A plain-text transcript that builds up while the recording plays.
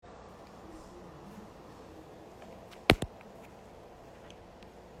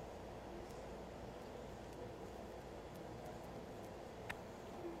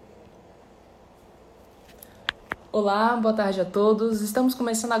Olá, boa tarde a todos. Estamos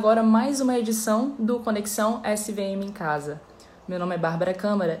começando agora mais uma edição do Conexão SVM em Casa. Meu nome é Bárbara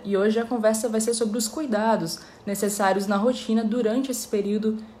Câmara e hoje a conversa vai ser sobre os cuidados necessários na rotina durante esse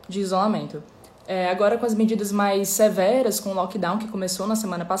período de isolamento. Agora com as medidas mais severas, com o lockdown que começou na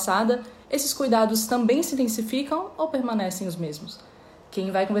semana passada, esses cuidados também se intensificam ou permanecem os mesmos?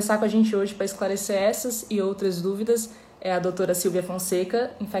 Quem vai conversar com a gente hoje para esclarecer essas e outras dúvidas é a doutora Silvia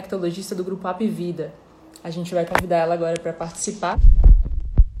Fonseca, infectologista do Grupo Apvida. A gente vai convidar ela agora para participar.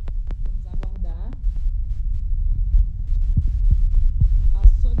 Vamos aguardar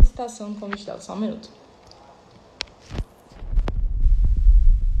a solicitação do convite dela. Só um minuto.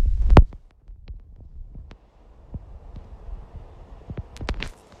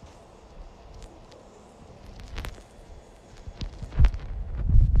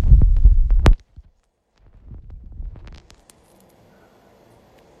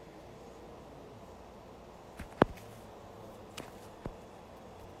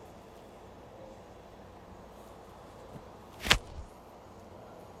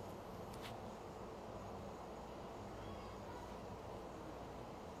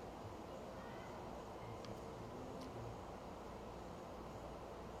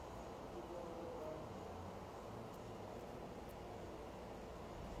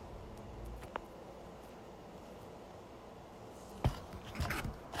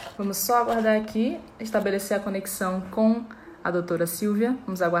 Vamos só aguardar aqui, estabelecer a conexão com a doutora Silvia.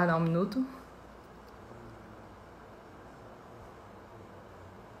 Vamos aguardar um minuto.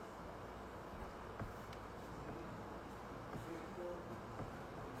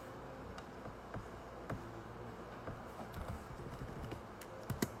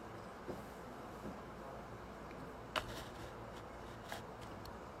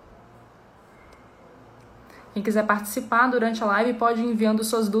 Quem quiser participar durante a live pode ir enviando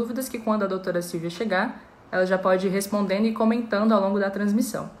suas dúvidas, que quando a doutora Silvia chegar, ela já pode ir respondendo e comentando ao longo da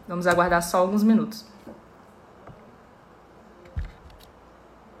transmissão. Vamos aguardar só alguns minutos.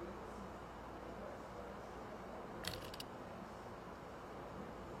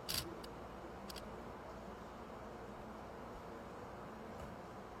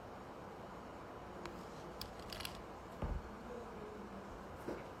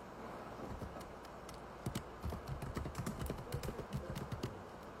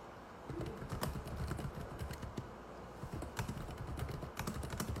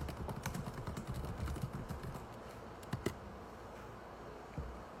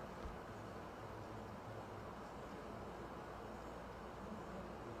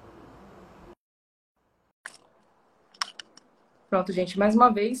 Pronto, gente, mais uma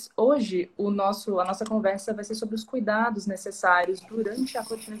vez, hoje a nossa conversa vai ser sobre os cuidados necessários durante a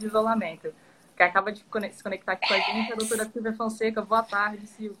rotina de isolamento. Que acaba de se conectar aqui com a gente, a doutora Silvia Fonseca. Boa tarde,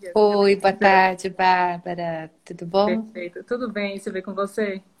 Silvia. Oi, boa tarde, Bárbara. Tudo bom? Perfeito. Tudo bem, Silvia, com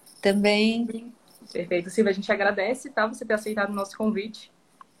você? Também. Perfeito. Silvia, a gente agradece, tá, você ter aceitado o nosso convite.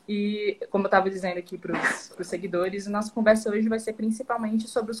 E, como eu estava dizendo aqui para os seguidores, a nossa conversa hoje vai ser principalmente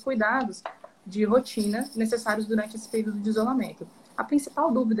sobre os cuidados de rotina necessários durante esse período de isolamento. A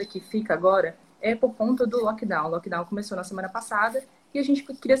principal dúvida que fica agora é por conta do lockdown. O lockdown começou na semana passada e a gente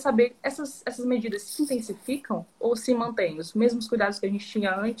queria saber, essas medidas se intensificam ou se mantêm? Os mesmos cuidados que a gente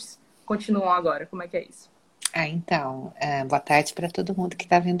tinha antes continuam agora? Como é que é isso? Então, boa tarde para todo mundo que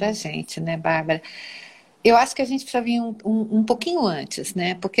está vendo a gente, né, Bárbara? Eu acho que a gente precisa vir um pouquinho antes,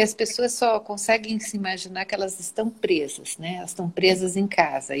 né? Porque as pessoas só conseguem se imaginar que elas estão presas, né? Elas estão presas em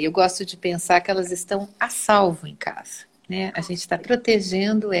casa. E eu gosto de pensar que elas estão a salvo em casa, né? A gente está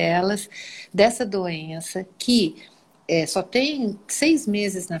protegendo elas dessa doença que só tem 6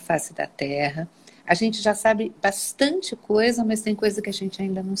 meses na face da Terra. A gente já sabe bastante coisa, mas tem coisa que a gente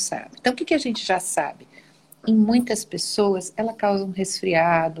ainda não sabe. Então, o que a gente já sabe? Em muitas pessoas, ela causa um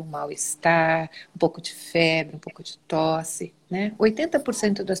resfriado, um mal-estar, um pouco de febre, um pouco de tosse, né?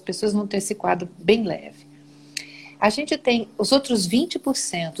 80% das pessoas vão ter esse quadro bem leve. A gente tem os outros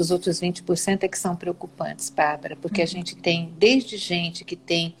 20% é que são preocupantes, Bárbara, porque a gente tem desde gente que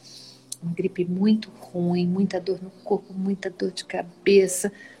tem uma gripe muito ruim, muita dor no corpo, muita dor de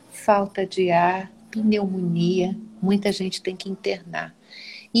cabeça, falta de ar, pneumonia, muita gente tem que internar.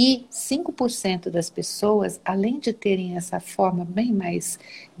 E 5% das pessoas, além de terem essa forma bem mais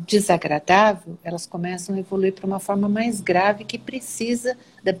desagradável, elas começam a evoluir para uma forma mais grave que precisa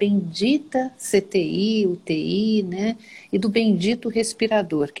da bendita CTI, UTI, né? E do bendito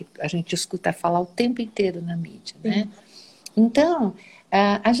respirador, que a gente escuta falar o tempo inteiro na mídia, né? Sim. Então,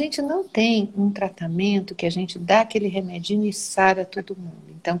 a gente não tem um tratamento que a gente dá aquele remedinho e sara todo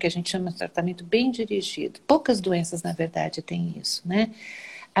mundo. Então, que a gente chama de tratamento bem dirigido. Poucas doenças, na verdade, têm isso, né?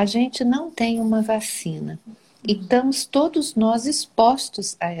 A gente não tem uma vacina. e estamos todos nós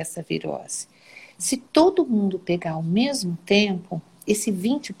expostos a essa virose. Se todo mundo pegar ao mesmo tempo, esse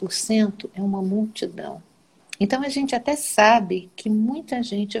 20% é uma multidão. Então a gente até sabe que muita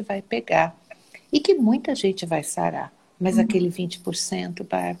gente vai pegar e que muita gente vai sarar. Mas aquele 20%,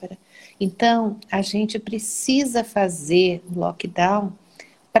 Bárbara. Então a gente precisa fazer o lockdown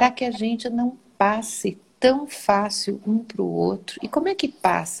para que a gente não passe tão fácil um para o outro. E como é que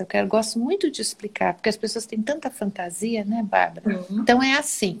passa? Eu gosto muito de explicar, porque as pessoas têm tanta fantasia, né, Bárbara? Então é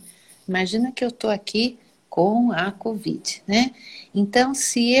assim, imagina que eu estou aqui com a Covid, né? Então,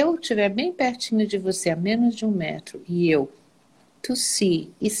 se eu estiver bem pertinho de você, a menos de 1 metro, e eu tossir,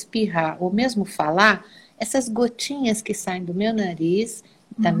 espirrar ou mesmo falar, essas gotinhas que saem do meu nariz,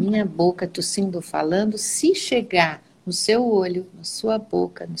 da minha boca, tossindo, falando, se chegar no seu olho, na sua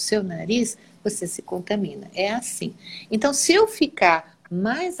boca, no seu nariz, você se contamina. É assim. Então, se eu ficar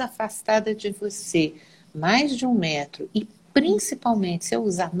mais afastada de você, mais de 1 metro, e principalmente se eu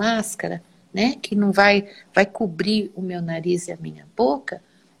usar máscara, né, que não vai cobrir o meu nariz e a minha boca,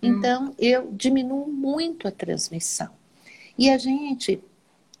 então eu diminuo muito a transmissão. E a gente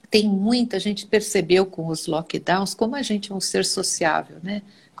percebeu com os lockdowns como a gente é um ser sociável, né?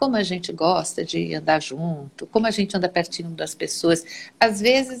 Como a gente gosta de andar junto, como a gente anda pertinho das pessoas. Às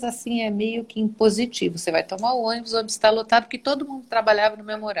vezes, assim, é meio que impositivo. Você vai tomar o ônibus está lotado, porque todo mundo trabalhava no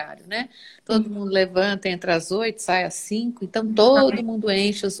mesmo horário, né? Todo mundo levanta, entra às 8, sai às 5, então todo mundo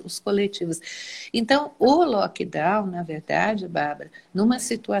enche os coletivos. Então, o lockdown, na verdade, Bárbara, numa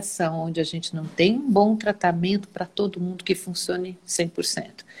situação onde a gente não tem um bom tratamento para todo mundo que funcione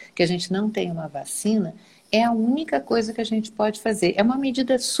 100%, que a gente não tem uma vacina, é a única coisa que a gente pode fazer. É uma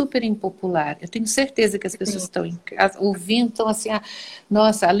medida super impopular. Eu tenho certeza que as pessoas estão ouvindo, estão assim,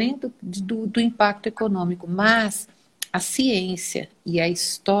 nossa, além do impacto econômico, mas a ciência e a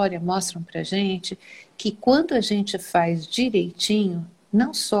história mostram para a gente que quando a gente faz direitinho,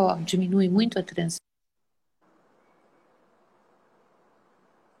 não só diminui muito a transmissão,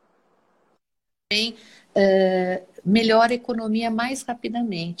 melhora a economia mais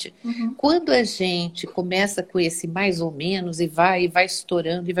rapidamente. Quando a gente começa com esse mais ou menos e vai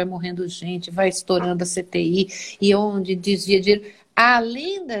estourando e vai morrendo gente, vai estourando a CTI e onde desvia dinheiro,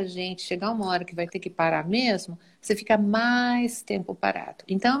 além da gente chegar uma hora que vai ter que parar mesmo, você fica mais tempo parado.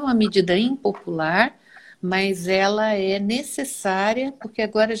 Então é uma medida impopular, mas ela é necessária porque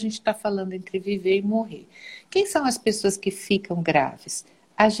agora a gente está falando entre viver e morrer. Quem são as pessoas que ficam graves?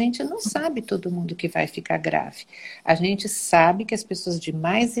 A gente não sabe todo mundo que vai ficar grave. A gente sabe que as pessoas de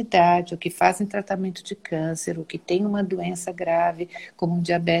mais idade, ou que fazem tratamento de câncer, ou que têm uma doença grave, como um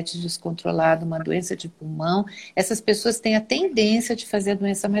diabetes descontrolado, uma doença de pulmão, essas pessoas têm a tendência de fazer a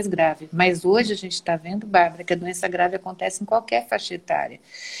doença mais grave. Mas hoje a gente está vendo, Bárbara, que a doença grave acontece em qualquer faixa etária.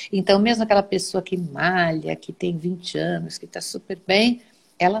 Então, mesmo aquela pessoa que malha, que tem 20 anos, que está super bem,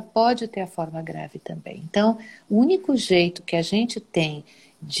 ela pode ter a forma grave também. Então, o único jeito que a gente tem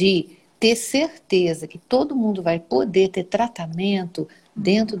de ter certeza que todo mundo vai poder ter tratamento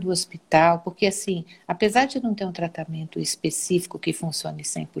dentro do hospital, porque assim, apesar de não ter um tratamento específico que funcione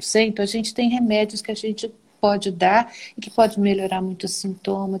 100%, a gente tem remédios que a gente pode dar e que pode melhorar muito o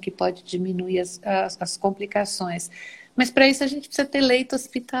sintoma, que pode diminuir as complicações. Mas para isso a gente precisa ter leito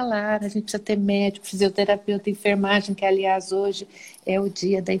hospitalar, a gente precisa ter médico, fisioterapeuta, enfermagem, que aliás hoje é o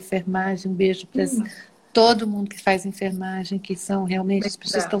dia da enfermagem. Um beijo para todo mundo que faz enfermagem, que são realmente as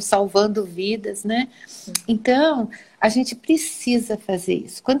pessoas que estão salvando vidas, né? Então, a gente precisa fazer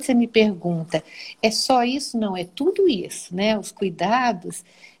isso. Quando você me pergunta, é só isso? Não, é tudo isso, né? Os cuidados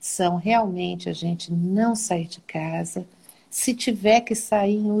são realmente a gente não sair de casa, se tiver que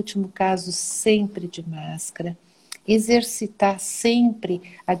sair, em último caso, sempre de máscara, exercitar sempre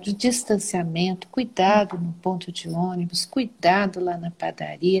o distanciamento, cuidado no ponto de ônibus, cuidado lá na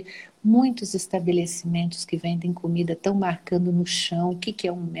padaria. Muitos estabelecimentos que vendem comida estão marcando no chão o que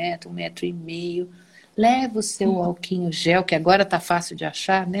é 1 metro, 1,5 metros. Leva o seu alquinho gel, que agora está fácil de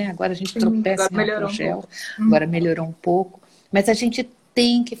achar, né? Agora a gente tropeça em álcool gel, agora melhorou um pouco. Mas a gente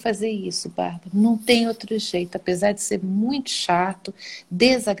tem que fazer isso, Bárbara. Não tem outro jeito, apesar de ser muito chato,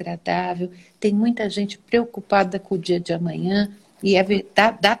 desagradável. Tem muita gente preocupada com o dia de amanhã, e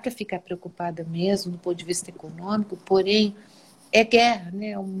dá para ficar preocupada mesmo do ponto de vista econômico, porém é guerra,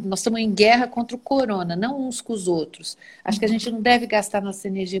 né? Nós estamos em guerra contra o corona, não uns com os outros. Acho que a gente não deve gastar nossa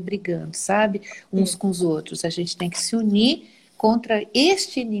energia brigando, sabe? Uns com os outros. A gente tem que se unir contra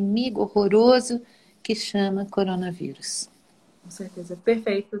este inimigo horroroso que chama coronavírus. Com certeza.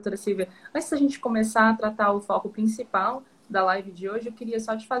 Perfeito, doutora Silvia. Antes da gente começar a tratar o foco principal da live de hoje, eu queria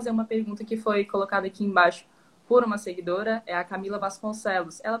só te fazer uma pergunta que foi colocada aqui embaixo por uma seguidora, é a Camila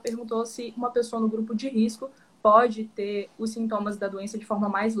Vasconcelos. Ela perguntou se uma pessoa no grupo de risco pode ter os sintomas da doença de forma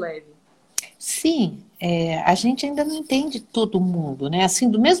mais leve? Sim, a gente ainda não entende todo mundo, né? Assim,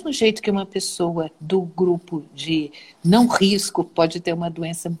 do mesmo jeito que uma pessoa do grupo de não risco pode ter uma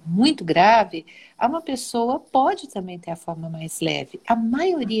doença muito grave, uma pessoa pode também ter a forma mais leve. A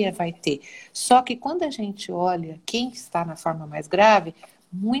maioria vai ter. Só que quando a gente olha quem está na forma mais grave,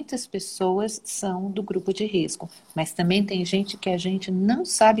 muitas pessoas são do grupo de risco. Mas também tem gente que a gente não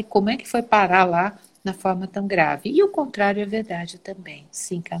sabe como é que foi parar lá na forma tão grave. E o contrário é verdade também.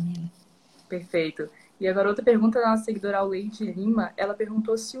 Sim, Camila. Perfeito. E agora outra pergunta da nossa seguidora Auleide Lima, ela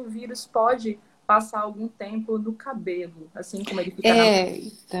perguntou se o vírus pode passar algum tempo no cabelo, assim como ele fica na...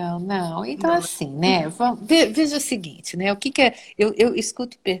 Então, não. Então, Não, né? assim, né? Veja o seguinte, né? O que que é. Eu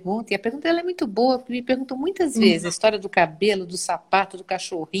escuto pergunta, e a pergunta ela é muito boa, porque me perguntam muitas vezes a história do cabelo, do sapato, do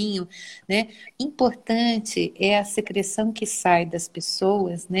cachorrinho, né? Importante é a secreção que sai das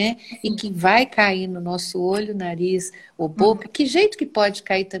pessoas, né? E Sim. que vai cair no nosso olho, nariz ou boca. Que jeito que pode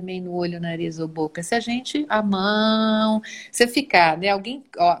cair também no olho, nariz ou boca? Se a gente, a mão, você ficar, né? Alguém,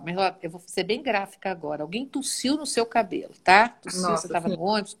 ó, mas ó, eu vou ser bem gráfica agora. Alguém tossiu no seu cabelo, tá? Tossiu, você Nossa, estava sim. no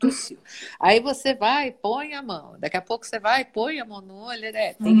ônibus, tossiu. Aí você vai, põe a mão. Daqui a pouco você vai, põe a mão no olho,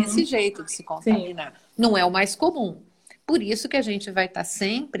 né? Tem esse jeito de se Sim. contaminar. Não é o mais comum. Por isso que a gente vai estar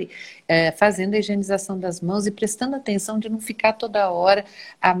sempre fazendo a higienização das mãos e prestando atenção de não ficar toda hora.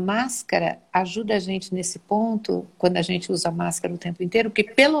 A máscara ajuda a gente nesse ponto, quando a gente usa máscara o tempo inteiro, porque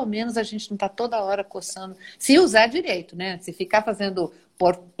pelo menos a gente não está toda hora coçando. Se usar direito, né? Se ficar fazendo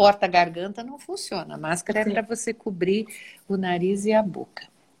porta-garganta, não funciona. A máscara é Sim. para você cobrir o nariz e a boca.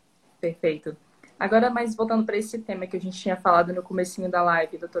 Perfeito. Agora, mas voltando para esse tema que a gente tinha falado no comecinho da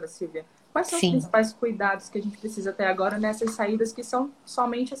live, doutora Silvia, quais são os Sim. principais cuidados que a gente precisa ter agora nessas saídas que são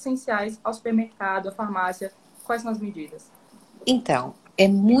somente essenciais ao supermercado, à farmácia? Quais são as medidas? Então, é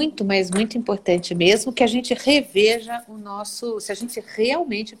muito, mas muito importante mesmo que a gente reveja o nosso, se a gente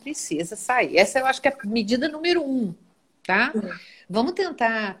realmente precisa sair. Essa eu acho que é a medida número 1, tá? Sim. Vamos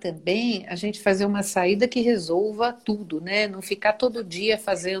tentar também a gente fazer uma saída que resolva tudo, né? Não ficar todo dia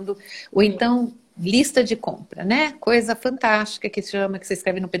fazendo, ou Sim. então lista de compra, né? Coisa fantástica que se chama, que você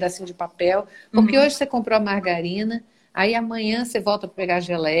escreve num pedacinho de papel, porque hoje você comprou a margarina, aí amanhã você volta para pegar a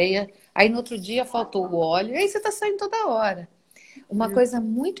geleia, aí no outro dia faltou o óleo, aí você está saindo toda hora. Uma coisa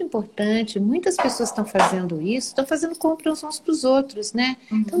muito importante, muitas pessoas estão fazendo isso, estão fazendo compras uns para os outros, né?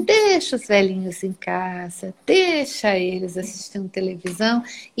 Então deixa os velhinhos em casa, deixa eles assistindo televisão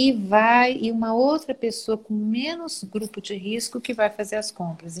e uma outra pessoa com menos grupo de risco que vai fazer as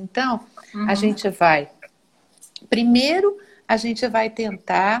compras. Então, a gente vai, primeiro, a gente vai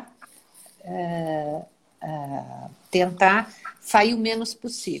tentar sair o menos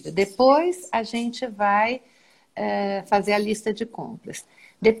possível. Depois, a gente vai fazer a lista de compras.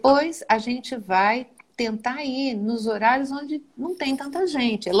 Depois, a gente vai tentar ir nos horários onde não tem tanta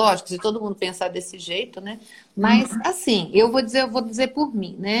gente. É lógico, se todo mundo pensar desse jeito, né? Mas, assim, eu vou dizer por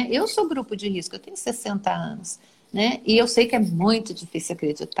mim, né? Eu sou grupo de risco, eu tenho 60 anos, né? E eu sei que é muito difícil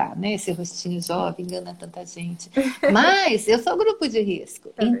acreditar, né? Esse rostinho jovem engana tanta gente. Mas eu sou grupo de risco.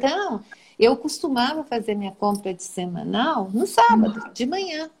 Então, eu costumava fazer minha compra de semanal no sábado, de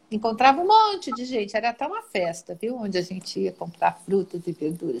manhã. Encontrava um monte de gente, era até uma festa, viu? Onde a gente ia comprar frutas e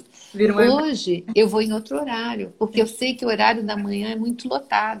verduras. Hoje eu vou em outro horário, porque eu sei que o horário da manhã é muito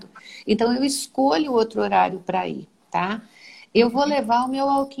lotado. Então eu escolho outro horário para ir, tá? Eu vou levar o meu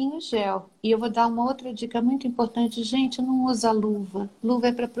alquinho gel. E eu vou dar uma outra dica muito importante. Gente, não usa luva. Luva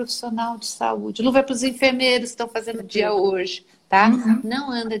é para profissional de saúde. Luva é para os enfermeiros que estão fazendo dia hoje, tá? Não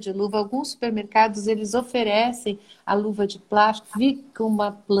anda de luva. Alguns supermercados, eles oferecem a luva de plástico. Fica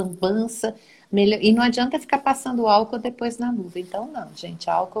uma lambança. E não adianta ficar passando álcool depois na luva. Então, não, gente.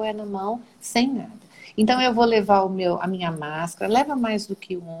 Álcool é na mão, sem nada. Então, eu vou levar a minha máscara, leva mais do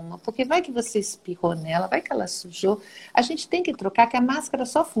que uma, porque vai que você espirrou nela, vai que ela sujou. A gente tem que trocar, que a máscara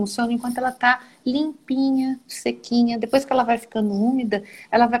só funciona enquanto ela está limpinha, sequinha. Depois que ela vai ficando úmida,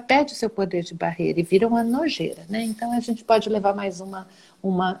 ela perde o seu poder de barreira e vira uma nojeira, né? Então, a gente pode levar mais uma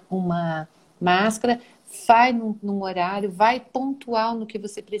máscara, vai num horário, vai pontual no que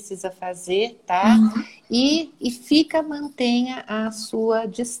você precisa fazer, tá? E mantenha a sua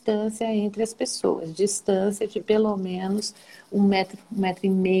distância entre as pessoas, distância de pelo menos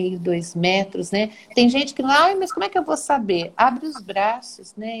 1,5 metro, 2 metros, né? Tem gente que não, mas como é que eu vou saber? Abre os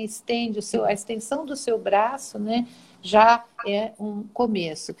braços, né? Estende a extensão do seu braço, né? Já é um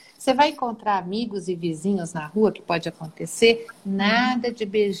começo. Você vai encontrar amigos e vizinhos na rua, que pode acontecer, nada de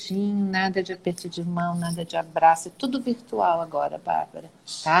beijinho, nada de aperto de mão, nada de abraço, é tudo virtual agora, Bárbara,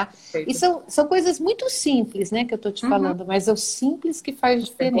 tá? E Perfeito. são coisas muito simples, né, que eu tô te Uhum. falando, mas é o simples que faz É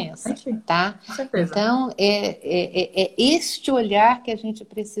diferença, importante, tá? com certeza. Então, é este olhar que a gente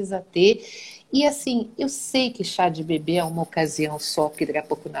precisa ter. E assim, eu sei que chá de bebê é uma ocasião só, que daqui a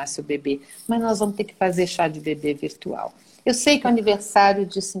pouco nasce o bebê, mas nós vamos ter que fazer chá de bebê virtual. Eu sei que o aniversário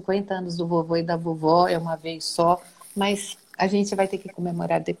de 50 anos do vovô e da vovó é uma vez só, mas a gente vai ter que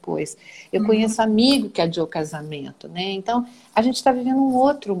comemorar depois. Eu Uhum. conheço amigo que adiou casamento, né? Então, a gente está vivendo um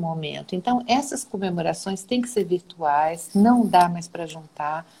outro momento. Então, essas comemorações têm que ser virtuais, não dá mais para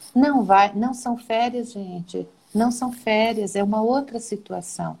juntar, não são férias, gente. Não são férias, é uma outra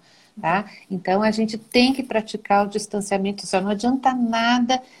situação. Tá? Então, a gente tem que praticar o distanciamento social. Não adianta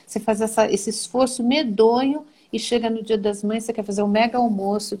nada você fazer esse esforço medonho e chega no Dia das Mães, você quer fazer um mega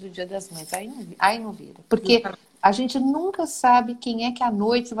almoço do Dia das Mães. Aí não vira. Porque Justamente. a gente nunca sabe quem é que à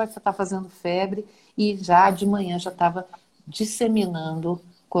noite vai estar fazendo febre e já de manhã já estava disseminando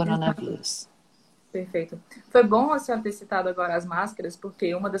coronavírus. Perfeito. Foi bom você ter citado agora as máscaras,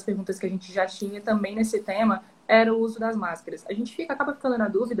 porque uma das perguntas que a gente já tinha também nesse tema era o uso das máscaras. A gente acaba ficando na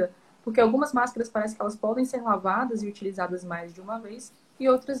dúvida, porque algumas máscaras parece que elas podem ser lavadas e utilizadas mais de uma vez, e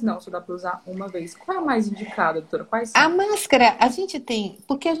outras não, só dá para usar uma vez. Qual é a mais indicada, doutora? Quais A são? máscara, a gente tem,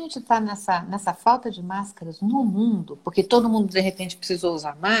 porque a gente está nessa falta de máscaras no mundo, porque todo mundo de repente precisou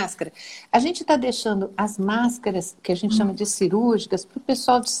usar máscara, a gente está deixando as máscaras, que a gente chama de cirúrgicas, para o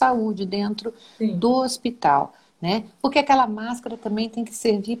pessoal de saúde dentro Sim, do hospital, né? Porque aquela máscara também tem que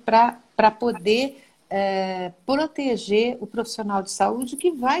servir para poder proteger o profissional de saúde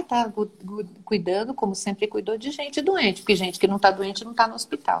que vai estar cuidando, como sempre cuidou, de gente doente, porque gente que não está doente não está no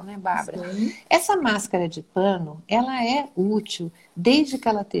hospital, né, Bárbara? sim. Essa máscara de pano, ela é útil desde que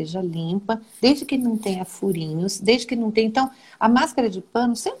ela esteja limpa, desde que não tenha furinhos, desde que não tenha... Então, a máscara de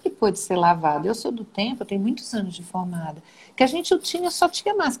pano sempre pode ser lavada. Eu sou do tempo, eu tenho muitos anos de formada, que a gente só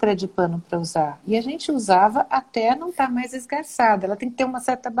tinha máscara de pano para usar. E a gente usava até não estar mais esgarçada. Ela tem que ter uma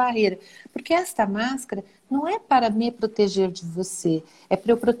certa barreira. Porque esta máscara não é para me proteger de você, é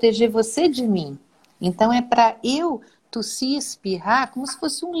para eu proteger você de mim. Então, é para eu tossir, espirrar, como se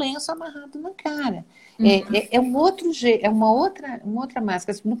fosse um lenço amarrado na cara. Uhum. É um outro jeito, é uma outra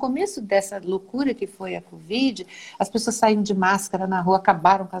máscara. No começo dessa loucura que foi a Covid, as pessoas saíram de máscara na rua,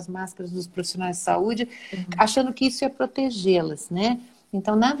 acabaram com as máscaras dos profissionais de saúde, Uhum. achando que isso ia protegê-las, né?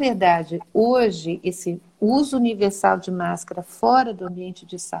 Então, na verdade, hoje, esse uso universal de máscara fora do ambiente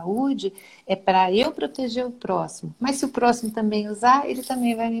de saúde é para eu proteger o próximo. Mas se o próximo também usar, ele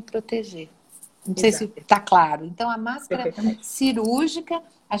também vai me proteger. Não sei se Exato, está claro. Então, a máscara perfeitamente. cirúrgica,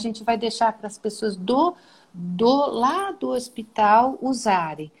 a gente vai deixar para as pessoas lá do hospital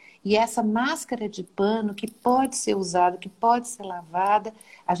usarem. E essa máscara de pano, que pode ser usada, que pode ser lavada,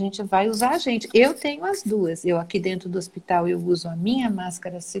 a gente vai usar, gente. Eu tenho as duas. Eu aqui dentro do hospital, eu uso a minha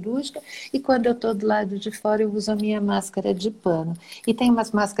máscara cirúrgica e quando eu estou do lado de fora, eu uso a minha máscara de pano. E tem umas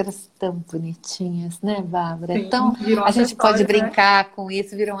máscaras tão bonitinhas, né, Bárbara? Sim, Então, virou a gente pode acessório, né? brincar com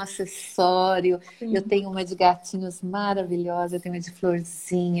isso, vira um acessório. Eu Sim. tenho uma de gatinhos maravilhosa, eu tenho uma de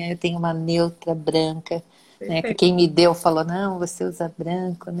florzinha, eu tenho uma neutra branca, né? Que Perfeito. quem me deu falou, não, você usa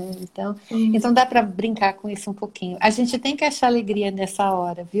branco, né? Então Sim, dá para brincar com isso um pouquinho. A gente tem que achar alegria nessa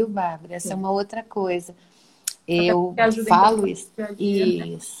hora, viu, Bárbara? Essa é sim. uma outra coisa. Até Eu porque ajuda falo importante isso. no dia a dia.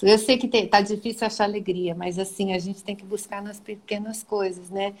 Isso. Eu sei que tá difícil achar alegria, mas assim, a gente tem que buscar nas pequenas coisas,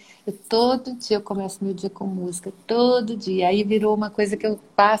 né? Todo dia eu começo meu dia com música, todo dia. Aí virou uma coisa que eu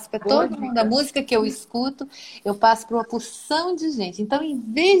passo para Boa todo mundo. A dica. música que eu escuto, eu passo para uma porção de gente. Então, em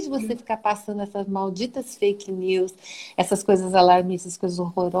vez de você ficar passando essas malditas fake news, essas coisas alarmistas, coisas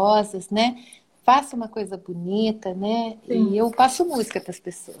horrorosas, né? Faça uma coisa bonita, né? E Sim, eu passo música para as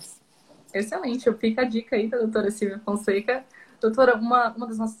pessoas. excelente. Fica a dica aí da doutora Silvia Fonseca. Doutora, uma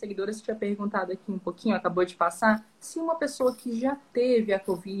das nossas seguidoras tinha perguntado aqui um pouquinho, acabou de passar, se uma pessoa que já teve a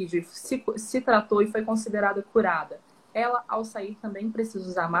Covid, se tratou e foi considerada curada, ela, ao sair, também precisa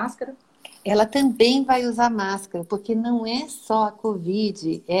usar máscara? Ela também vai usar máscara, porque não é só a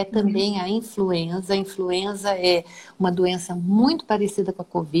Covid, é Uhum. também a influenza. A influenza é uma doença muito parecida com a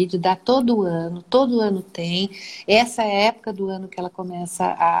Covid, dá todo ano tem. Essa é a época do ano que ela começa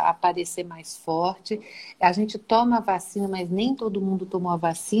a aparecer mais forte. A gente toma a vacina, mas nem todo mundo tomou a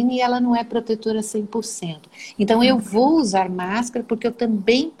vacina e ela não é protetora 100%. Então eu vou usar máscara porque eu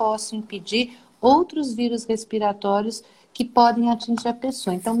também posso impedir outros vírus respiratórios que podem atingir a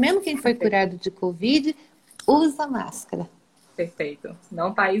pessoa. Então, mesmo quem foi Perfeito, curado de Covid, usa máscara. perfeito. Não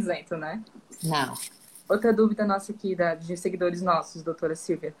está isento, né? Não. Outra dúvida nossa aqui, de seguidores nossos, doutora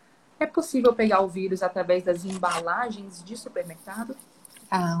Silvia. É possível pegar o vírus através das embalagens de supermercado?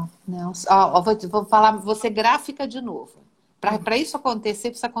 Ah, não. Ó, vou falar, vou ser gráfica de novo. Para isso acontecer,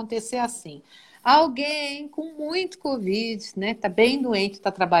 precisa acontecer assim. Alguém com muito Covid, né? Tá bem doente,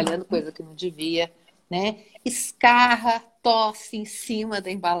 está trabalhando, coisa que não devia, né? Escarra, tosse em cima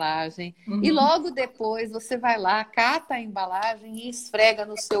da embalagem. E Uhum. logo depois você vai lá, cata a embalagem e esfrega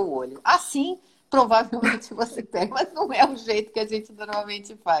no seu olho. Assim, provavelmente você pega, mas não é o jeito que a gente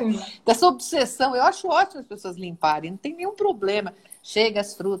normalmente faz. Sim. Dessa obsessão, eu acho ótimo as pessoas limparem, não tem nenhum problema. Chega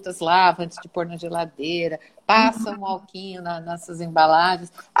as frutas, lava antes de pôr na geladeira, passa um alquinho nessas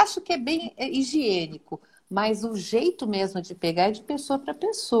embalagens. Acho que é bem higiênico, mas o jeito mesmo de pegar é de pessoa para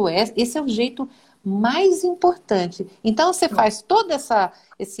pessoa. Esse é o jeito mais importante. Então, você faz todo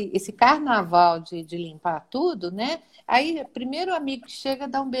esse carnaval de limpar tudo, né? Aí, primeiro o amigo que chega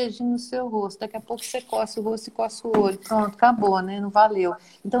dá um beijinho no seu rosto, daqui a pouco você coça o rosto e coça o olho. Pronto, acabou, né? Não valeu.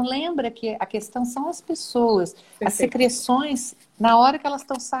 Então, lembra que a questão são as pessoas, as Perfeito. secreções na hora que elas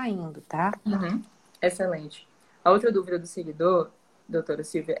estão saindo, tá? Uhum. Excelente. A outra dúvida do seguidor, doutora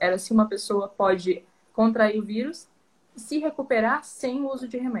Silvia, era se uma pessoa pode contrair o vírus e se recuperar sem o uso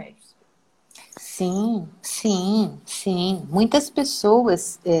de remédios. Sim, sim, sim. Muitas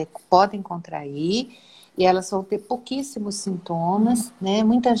pessoas podem contrair e elas vão ter pouquíssimos sintomas, né?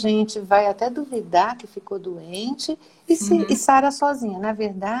 Muita gente vai até duvidar que ficou doente e Uhum. sara sozinha. Na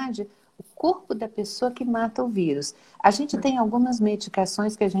verdade, o corpo da pessoa que mata o vírus. A gente tem algumas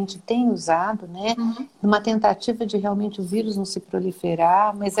medicações que a gente tem usado, né? Uhum. Numa tentativa de realmente o vírus não se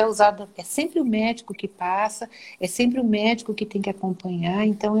proliferar, mas é sempre o médico que passa, é sempre o médico que tem que acompanhar,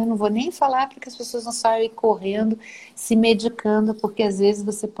 então eu não vou nem falar para que as pessoas não saiam correndo, se medicando, porque às vezes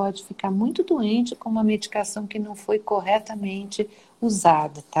você pode ficar muito doente com uma medicação que não foi corretamente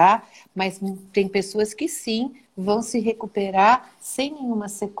usada, tá? Mas tem pessoas que sim, vão se recuperar sem nenhuma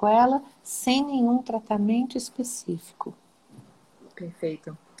sequela, sem nenhum tratamento específico.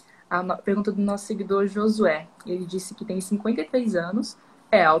 Perfeito. Pergunta do nosso seguidor Josué. Ele disse que tem 53 anos,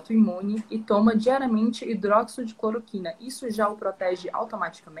 é autoimune e toma diariamente hidróxido de cloroquina. Isso já o protege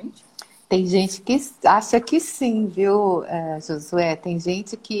automaticamente? Tem gente que acha que sim, viu, Josué? Tem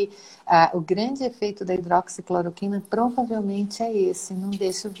gente que o grande efeito da hidroxicloroquina provavelmente é esse, não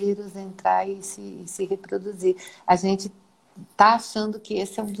deixa o vírus entrar e se reproduzir. A gente está achando que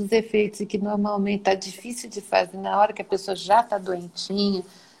esse é um dos efeitos e que normalmente está difícil de fazer na hora que a pessoa já está doentinha,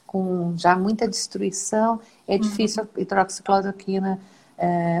 com já muita destruição, é difícil a hidroxicloroquina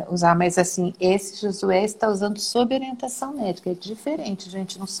usar, mas assim, esse Josué está usando sob orientação médica, é diferente, a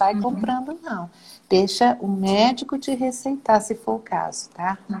gente não sai Uhum. comprando não, deixa o médico te receitar se for o caso,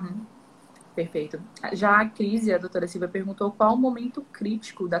 tá? Uhum. Perfeito. Já a Cris, a doutora Silvia, perguntou qual o momento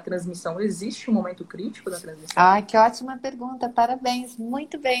crítico da transmissão. Existe um momento crítico da transmissão? Ai, que ótima pergunta, parabéns,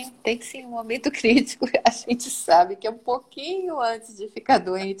 muito bem. Tem sim um momento crítico, a gente sabe que é um pouquinho antes de ficar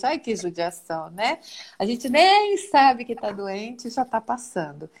doente. Ai, que judiação, né? A gente nem sabe que está doente e já está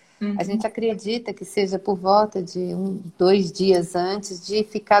passando. A Uhum. gente acredita que seja por volta de 2 dias antes de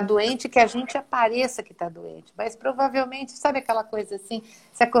ficar doente que a gente apareça que está doente. Mas provavelmente, sabe aquela coisa assim,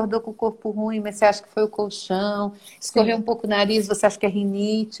 você acordou com o corpo ruim, mas você acha que foi o colchão, escorreu um Sim. pouco o nariz, você acha que é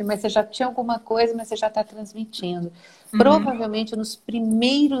rinite, mas você já tinha alguma coisa, mas você já está transmitindo. Uhum. Provavelmente nos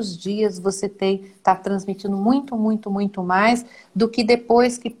primeiros dias você está transmitindo muito, muito, muito mais do que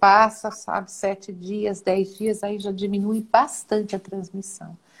depois que passa, sabe, 7 dias, 10 dias, aí já diminui bastante a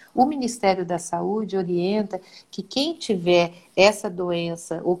transmissão. O Ministério da Saúde orienta que quem tiver essa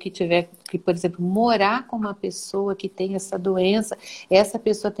doença ou que tiver que, por exemplo, morar com uma pessoa que tem essa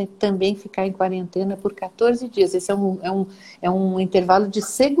pessoa tem que também ficar em quarentena por 14 dias. Esse é um intervalo de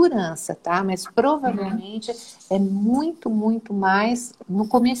segurança, tá? Mas Uhum. provavelmente é muito, muito mais no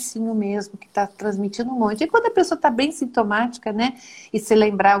comecinho mesmo, que está transmitindo um monte. E quando a pessoa está bem sintomática, né? E se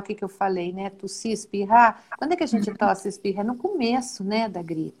lembrar o que eu falei, né? Tossir, espirrar. Quando é que a gente Uhum. tosse e espirra? É no começo, né, da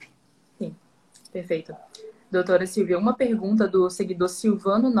gripe. Sim. Perfeito. Doutora Silvia, uma pergunta do seguidor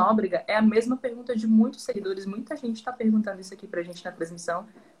Silvano Nóbrega é a mesma pergunta de muitos seguidores. Muita gente está perguntando isso aqui para a gente na transmissão,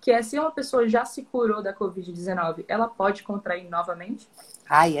 que é se uma pessoa já se curou da Covid-19, ela pode contrair novamente?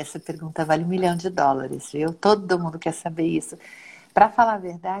 Ai, essa pergunta vale US$ 1 milhão, viu? Todo mundo quer saber isso. Para falar a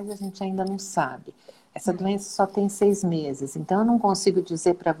verdade, a gente ainda não sabe. Essa doença só tem 6 meses, então eu não consigo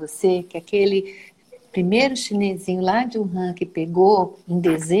dizer para você que aquele primeiro chinesinho lá de Wuhan que pegou em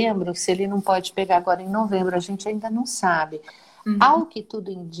dezembro, se ele não pode pegar agora em novembro, a gente ainda não sabe. Uhum. Ao que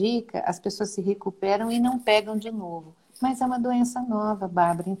tudo indica, as pessoas se recuperam e não pegam de novo. Mas é uma doença nova,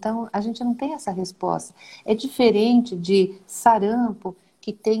 Bárbara, então a gente não tem essa resposta. É diferente de sarampo,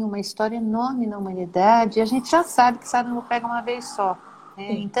 que tem uma história enorme na humanidade, e a gente já sabe que sarampo pega uma vez só,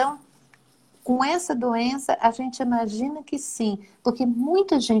 né? Então, com essa doença, a gente imagina que sim, porque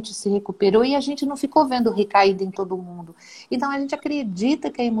muita gente se recuperou e a gente não ficou vendo recaída em todo mundo. Então, a gente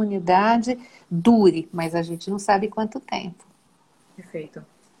acredita que a imunidade dure, mas a gente não sabe quanto tempo. Perfeito.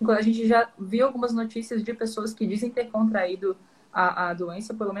 A gente já viu algumas notícias de pessoas que dizem ter contraído a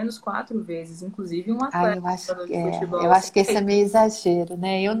doença pelo menos 4 vezes, inclusive um Ah, atleta de futebol. eu acho que esse é meio exagero,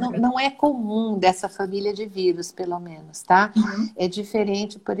 né? Não é comum dessa família de vírus, pelo menos, tá? Uhum. É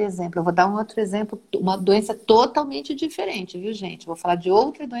diferente, por exemplo, eu vou dar um outro exemplo, uma doença totalmente diferente, viu, gente? Vou falar de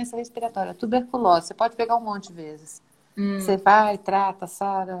outra doença respiratória, tuberculose. Você pode pegar um monte de vezes. Você vai, trata,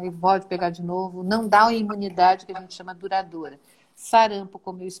 sara, e pode pegar de novo. Não dá uma imunidade que a gente chama duradoura. Sarampo,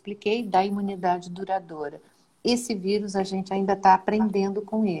 como eu expliquei, dá imunidade duradoura. Esse vírus a gente ainda está aprendendo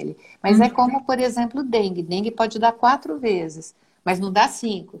com ele. Mas é como, por exemplo, o dengue. Dengue pode dar 4 vezes, mas não dá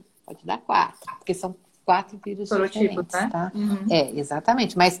 5, pode dar 4, porque são 4 vírus Sorotipo, diferentes, né? tá?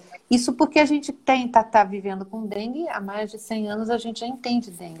 Exatamente. Mas isso porque a gente tá vivendo com dengue há mais de 100 anos, a gente já entende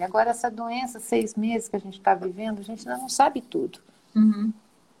dengue. Agora, essa doença, 6 meses que a gente está vivendo, a gente ainda não sabe tudo. Uhum.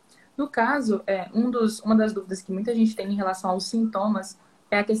 No caso, uma das dúvidas que muita gente tem em relação aos sintomas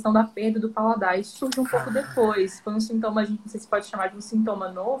é a questão da perda do paladar. Isso surge um pouco depois. Foi um sintoma, a gente não sei se pode chamar de um sintoma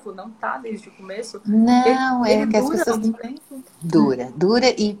novo, não tá desde o começo. Não, Ele é que as dura pessoas... algum tempo? Dura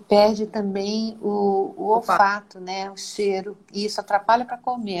e perde também o Opa. olfato, né? O cheiro. E isso atrapalha para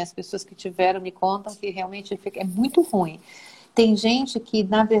comer. As pessoas que tiveram me contam que realmente é muito ruim. Tem gente que,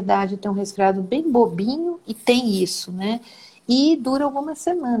 na verdade, tem um resfriado bem bobinho e tem isso, né? E dura algumas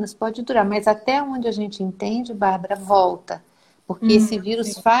semanas, pode durar, mas até onde a gente entende, Bárbara, volta. Porque esse vírus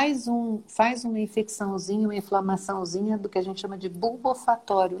Sim. faz uma infecçãozinha, uma inflamaçãozinha do que a gente chama de bulbo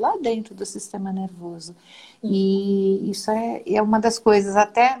olfatório, lá dentro do sistema nervoso. Sim. E isso é uma das coisas,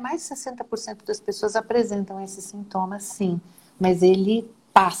 até mais de 60% das pessoas apresentam esses sintomas, sim. Mas ele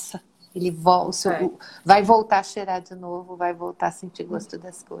passa, ele volta, vai voltar a cheirar de novo, vai voltar a sentir gosto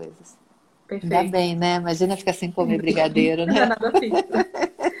das coisas. Ainda Perfeito. bem, né? Imagina ficar sem comer brigadeiro, Não é né? nada fixo.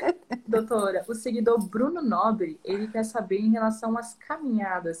 Doutora, o seguidor Bruno Nobre, ele quer saber em relação às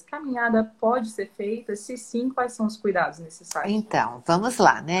caminhadas. Caminhada pode ser feita? Se sim, quais são os cuidados necessários? Então, vamos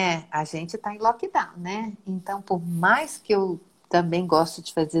lá, né? A gente está em lockdown, né? Então, por mais que eu também gosto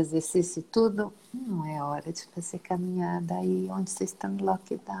de fazer exercício e tudo, não é hora de fazer caminhada aí onde vocês estão em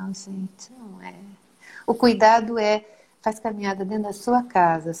lockdown, gente. Não é. O cuidado faz caminhada dentro da sua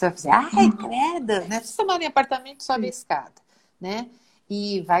casa. Você vai fazer, ai, credo, né? Se você mora em apartamento, sobe a escada, né?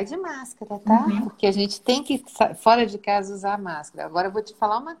 E vai de máscara, tá? Porque a gente tem que, fora de casa, usar máscara. Agora eu vou te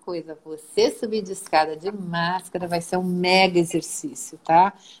falar uma coisa. Você subir de escada de máscara vai ser um mega exercício,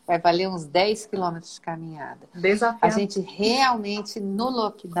 tá? Vai valer uns 10 quilômetros de caminhada. A Desafiador. gente realmente, no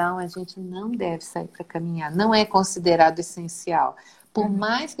lockdown, a gente não deve sair para caminhar. Não é considerado essencial. Por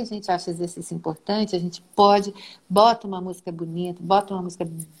mais que a gente ache exercício importante, a gente bota uma música bonita, bota uma música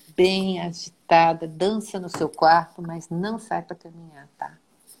bem agitada, dança no seu quarto, mas não sai para caminhar, tá?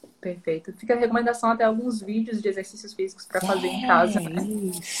 Perfeito. Fica a recomendação até alguns vídeos de exercícios físicos para fazer em casa, né?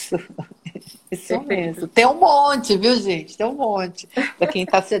 Isso. Isso Perfeito. mesmo. Tem um monte, viu, gente? Tem um monte. Para quem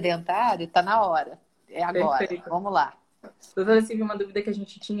está sedentário, está na hora. É agora. Perfeito. Vamos lá. Doutora Silvia, uma dúvida que a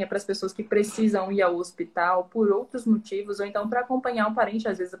gente tinha para as pessoas que precisam ir ao hospital por outros motivos, ou então para acompanhar um parente,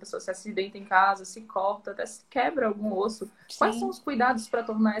 às vezes a pessoa se acidenta em casa, se corta, até se quebra algum osso. Sim. Quais são os cuidados para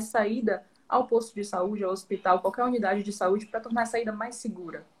tornar essa ida ao posto de saúde, ao hospital, qualquer unidade de saúde, para tornar essa ida mais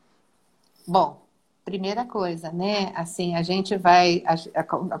segura? Bom, primeira coisa, né? Assim, a gente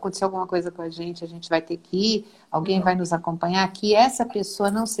acontecer alguma coisa com a gente vai ter que ir, alguém vai nos acompanhar, que essa pessoa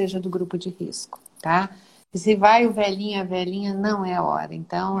não seja do grupo de risco, tá? E se vai o velhinho, a velhinha, não é a hora.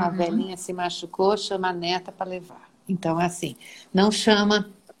 Então, a velhinha se machucou, chama a neta para levar. Então, assim, não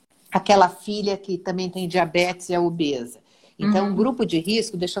chama aquela filha que também tem diabetes e é obesa. Então, o grupo de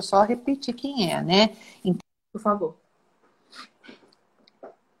risco, deixa eu só repetir quem é, né? Por favor.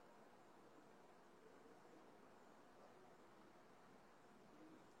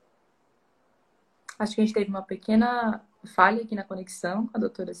 Acho que a gente teve uma pequena falha aqui na conexão com a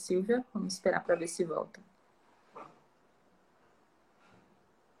doutora Silvia. Vamos esperar para ver se volta.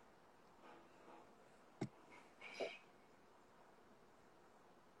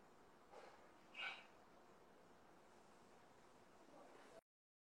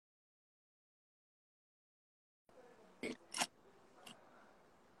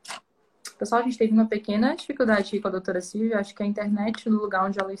 Pessoal, a gente teve uma pequena dificuldade aqui com a doutora Silvia. Acho que a internet no lugar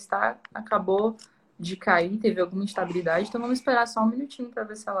onde ela está acabou de cair, teve alguma instabilidade. Então vamos esperar só um minutinho para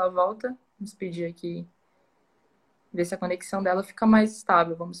ver se ela volta. Vamos pedir aqui ver se a conexão dela fica mais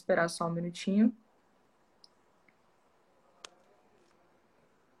estável. Vamos esperar só um minutinho.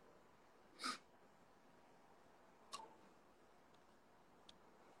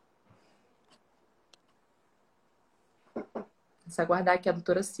 Vamos aguardar aqui a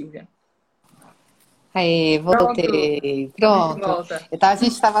doutora Silvia. Aí, Pronto, voltei. estamos de Pronto. volta. Então, a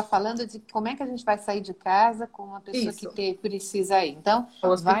gente estava falando de como é que a gente vai sair de casa com uma pessoa que Isso, precisa ir. Então,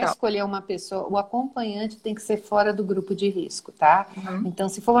 ao vai hospital. escolher uma pessoa, o acompanhante tem que ser fora do grupo de risco, tá? Uhum, Então,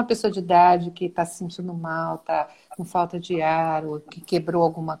 se for uma pessoa de idade que está se sentindo mal, tá com falta de ar, ou que quebrou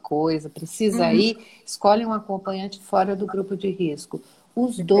alguma coisa, precisa uhum, ir, escolhe um acompanhante fora do grupo de risco.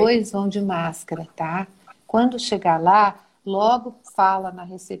 Os perfeito. dois vão de máscara, tá? Quando chegar lá, logo fala na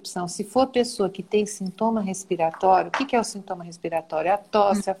recepção. Se for pessoa que tem sintoma respiratório, o que é o sintoma respiratório? É a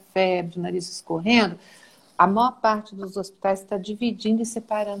Uhum, tosse, a febre, o nariz escorrendo. A maior parte dos hospitais está dividindo e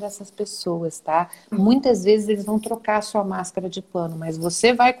separando essas pessoas, tá? Muitas vezes eles vão trocar a sua máscara de pano, mas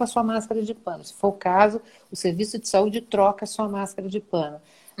você vai com a sua máscara de pano. Se for o caso, o serviço de saúde troca a sua máscara de pano.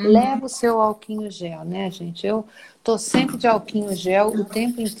 uhum, Leva o seu alquinho gel, né, gente? Eu tô sempre de alquinho gel, o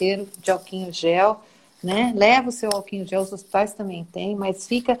tempo inteiro de alquinho gel, né? Leva o seu alquinho gel, os hospitais também têm, mas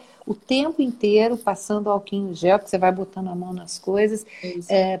fica o tempo inteiro passando alquinho gel, que você vai botando a mão nas coisas.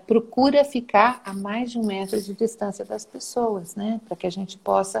 isso. Procura ficar a mais de 1 metro de distância das pessoas, né? Para que a gente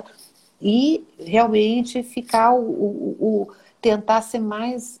possa ir realmente ficar tentar ser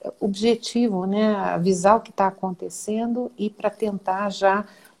mais objetivo, né? Avisar o que está acontecendo e para tentar já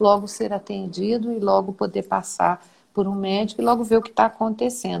logo ser atendido e logo poder passar por um médico e logo ver o que está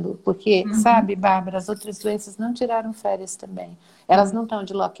acontecendo. Porque, Uhum, sabe, Bárbara, as outras doenças não tiraram férias também. Elas uhum, não estão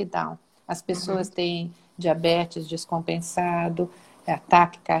de lockdown. As pessoas uhum, têm diabetes descompensado,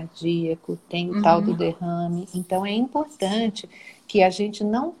 ataque cardíaco, tem o tal do uhum. derrame. Então é importante que a gente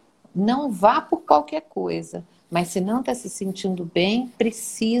não vá por qualquer coisa, mas se não está se sentindo bem,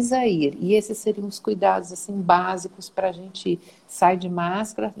 precisa ir. E esses seriam os cuidados assim básicos para a gente ir. Sai de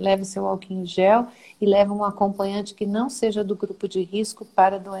máscara, leve seu álcool em gel e leve um acompanhante que não seja do grupo de risco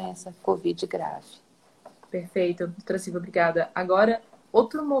para a doença COVID grave. Perfeito, doutora Silvia, obrigada. Agora,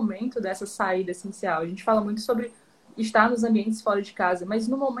 outro momento dessa saída essencial. A gente fala muito sobre estar nos ambientes fora de casa, mas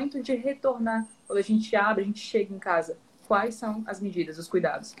no momento de retornar, quando a gente abre, a gente chega em casa, quais são as medidas, os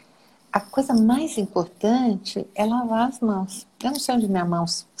cuidados? A coisa mais importante é lavar as mãos. Eu não sei onde minha mão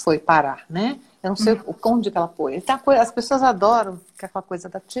foi parar, né? Eu não sei Uhum, onde que ela foi. Então, as pessoas adoram ficar com a coisa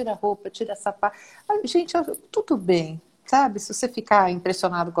da tira a roupa, tira sapato. Gente, tudo bem, sabe? Se você ficar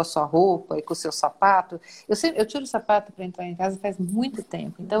impressionado com a sua roupa e com o seu sapato, eu tiro o sapato para entrar em casa faz muito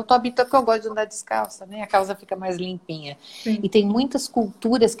tempo. Então, eu tô habituada porque eu gosto de andar descalça, né? A casa fica mais limpinha. E sim, tem muitas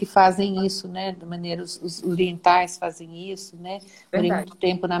culturas que fazem isso, né? De maneira, os orientais fazem isso, né? Morei verdade. muito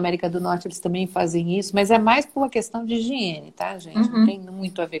tempo na América do Norte, eles também fazem isso, mas é mais por uma questão de higiene, tá, gente? Não Uhum, tem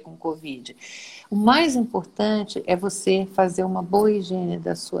muito a ver com Covid. O mais importante é você fazer uma boa higiene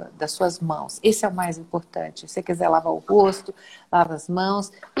das suas mãos. Esse é o mais importante. Se você quiser lavar o rosto, lava as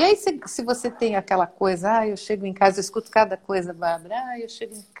mãos. E aí, se você tem aquela coisa, eu chego em casa, eu escuto cada coisa, Bárbara, eu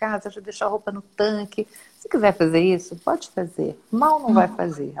chego em casa, já deixo a roupa no tanque. Se quiser fazer isso, pode fazer. Mal não vai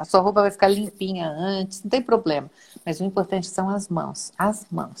fazer. A sua roupa vai ficar limpinha antes, não tem problema. Mas o importante são as mãos. As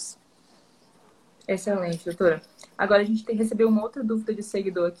mãos. excelente, doutora. Agora a gente recebeu uma outra dúvida de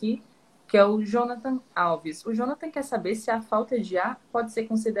seguidor aqui, que é o Jonathan Alves. O Jonathan quer saber se a falta de ar pode ser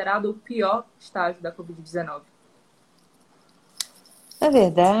considerado o pior estágio da Covid-19. Na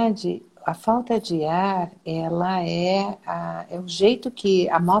verdade, a falta de ar, ela é o jeito que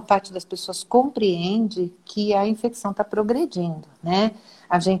a maior parte das pessoas compreende que a infecção está progredindo, né?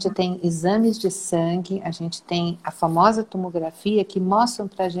 A gente tem exames de sangue, a gente tem a famosa tomografia que mostram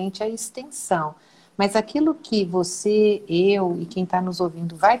para a gente a extensão. Mas aquilo que você, eu e quem está nos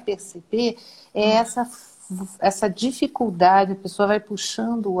ouvindo vai perceber é essa dificuldade, a pessoa vai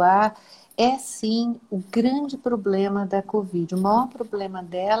puxando o ar. É sim o grande problema da Covid. O maior problema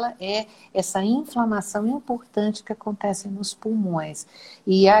dela é essa inflamação importante que acontece nos pulmões.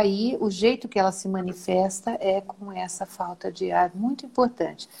 E aí, o jeito que ela se manifesta é com essa falta de ar, muito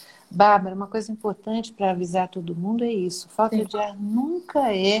importante. Bárbara, uma coisa importante para avisar todo mundo é isso: falta Sim. de ar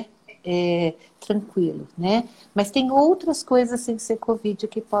nunca é tranquilo, né? Mas tem outras coisas sem ser Covid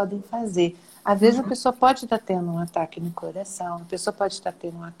que podem fazer. Às vezes a Uhum. pessoa pode estar tendo um ataque no coração, a pessoa pode estar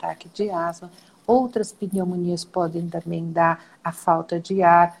tendo um ataque de asma, outras pneumonias podem também dar a falta de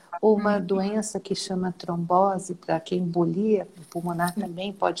ar, ou uma doença que chama trombose, para que embolia pulmonar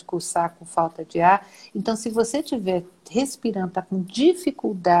também pode cursar com falta de ar. Então, se você estiver respirando, está com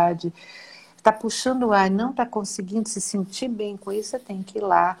dificuldade, está puxando o ar e não está conseguindo se sentir bem com isso, você tem que ir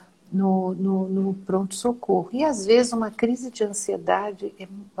lá no pronto-socorro. E às vezes uma crise de ansiedade é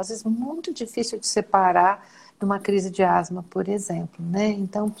às vezes muito difícil de separar de uma crise de asma, por exemplo, né?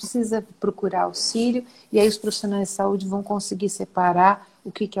 Então precisa procurar auxílio e aí os profissionais de saúde vão conseguir separar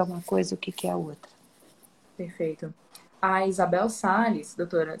o que é uma coisa e o que é a outra. Perfeito. A Isabel Salles,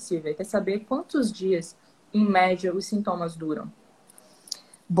 doutora Silvia, quer saber quantos dias, em média, os sintomas duram?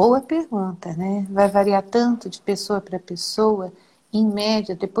 Boa pergunta, né? Vai variar tanto de pessoa para pessoa. Em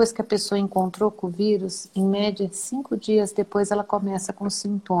média, depois que a pessoa encontrou com o vírus, em média, 5 dias depois ela começa com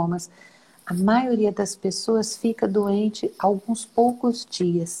sintomas. A maioria das pessoas fica doente alguns poucos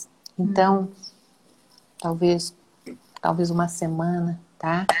dias. Então, talvez uma semana,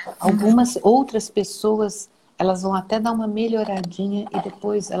 tá? Algumas outras pessoas, elas vão até dar uma melhoradinha e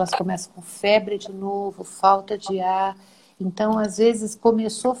depois elas começam com febre de novo, falta de ar. Então, às vezes,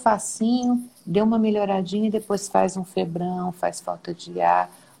 começou facinho, deu uma melhoradinha e depois faz um febrão, faz falta de ar,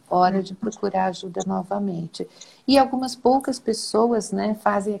 hora de procurar ajuda novamente. E algumas poucas pessoas, né,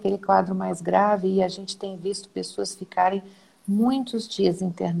 fazem aquele quadro mais grave e a gente tem visto pessoas ficarem muitos dias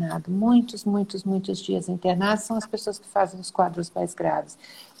internados, muitos dias internados são as pessoas que fazem os quadros mais graves.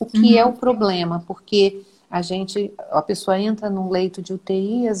 O que é o problema? Porque a pessoa entra num leito de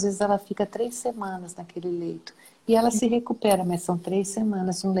UTI, às vezes ela fica 3 semanas naquele leito. E ela se recupera, mas são 3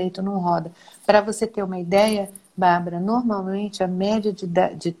 semanas, um leito não roda. Para você ter uma ideia, Bárbara, normalmente a média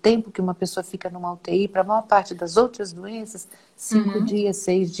de tempo que uma pessoa fica numa UTI, para a maior parte das outras doenças, 5 dias,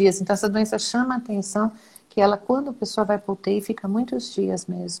 6 dias. Então essa doença chama a atenção que ela, quando a pessoa vai para UTI, fica muitos dias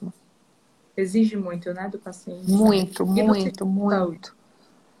mesmo. Exige muito, né, do paciente. Muito.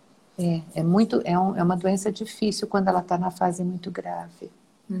 É uma doença difícil quando ela está na fase muito grave.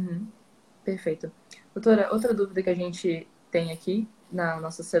 Perfeito. Doutora, outra dúvida que a gente tem aqui na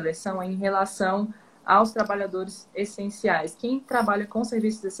nossa seleção é em relação aos trabalhadores essenciais. Quem trabalha com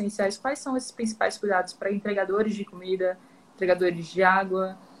serviços essenciais, quais são esses principais cuidados para entregadores de comida, entregadores de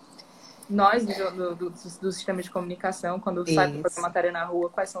água? Nós, do sistema de comunicação, quando sai para fazer matéria na rua,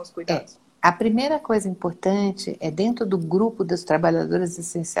 quais são os cuidados? A primeira coisa importante é, dentro do grupo dos trabalhadores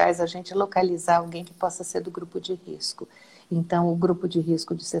essenciais, a gente localizar alguém que possa ser do grupo de risco. Então, o grupo de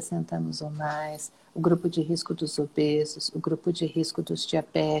risco de 60 anos ou mais, o grupo de risco dos obesos, o grupo de risco dos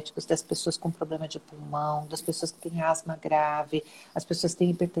diabéticos, das pessoas com problema de pulmão, das pessoas que têm asma grave, as pessoas que têm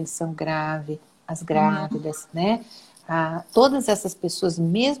hipertensão grave, as grávidas, né? Todas essas pessoas,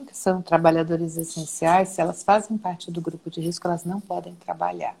 mesmo que são trabalhadores essenciais, se elas fazem parte do grupo de risco, elas não podem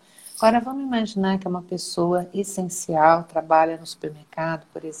trabalhar. Agora, vamos imaginar que é uma pessoa essencial, trabalha no supermercado,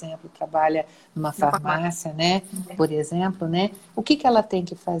 por exemplo, trabalha numa farmácia, né? Por exemplo, né? O que ela tem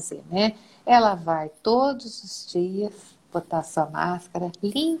que fazer, né? Ela vai todos os dias botar sua máscara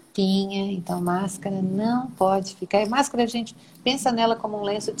limpinha, então máscara não pode ficar. E máscara, a gente pensa nela como um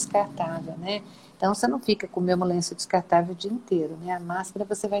lenço descartável, né? Então, você não fica com o mesmo lenço descartável o dia inteiro, né? A máscara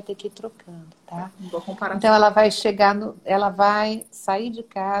você vai ter que ir trocando, tá? Então, ela vai sair de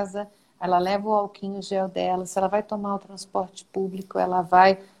casa, ela leva o álcool gel dela, se ela vai tomar o transporte público, ela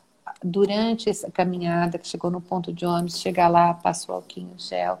vai, durante essa caminhada, que chegou no ponto de ônibus, chegar lá, passa o álcool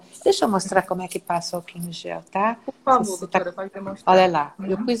gel. Deixa eu mostrar como é que passa o álcool gel, tá? Por favor, doutora, pode demonstrar. Olha lá,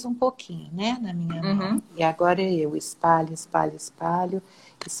 eu pus um pouquinho, né, na minha mão. E agora eu espalho, espalho, espalho.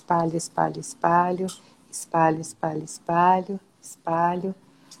 Espalho, espalho, espalho, espalho, espalho, espalho, espalho.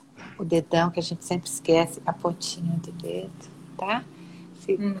 O dedão, que a gente sempre esquece, a pontinha do dedo, tá?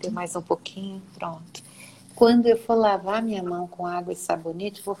 Tem mais um pouquinho, pronto. Quando eu for lavar minha mão com água e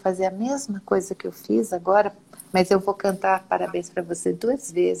sabonete, vou fazer a mesma coisa que eu fiz agora, mas eu vou cantar parabéns para você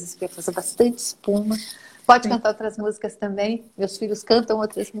 2 vezes, porque eu vou fazer bastante espuma. Pode cantar outras músicas também. Meus filhos cantam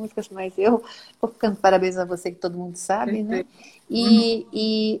outras músicas, mas eu vou cantando parabéns a você, que todo mundo sabe, né? E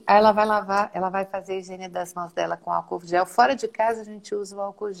aí ela vai lavar, ela vai fazer a higiene das mãos dela com álcool gel. Fora de casa a gente usa o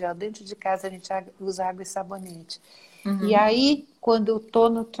álcool gel. Dentro de casa a gente usa água e sabonete. E aí, quando eu estou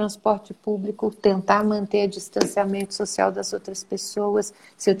no transporte público, tentar manter o distanciamento social das outras pessoas,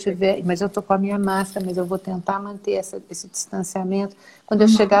 se eu tiver, mas eu estou com a minha máscara, mas eu vou tentar manter esse distanciamento. Quando eu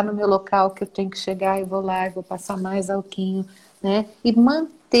chegar no meu local que eu tenho que chegar, eu vou lá, eu vou passar mais álcool, né? E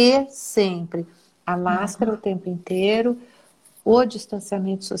manter sempre a máscara o tempo inteiro, o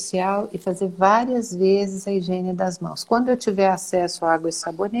distanciamento social e fazer várias vezes a higiene das mãos. Quando eu tiver acesso à água e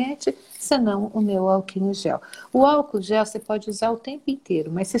sabonete, senão o meu álcool gel. O álcool gel você pode usar o tempo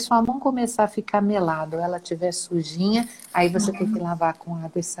inteiro, mas se sua mão começar a ficar melada ou ela estiver sujinha, aí você tem que lavar com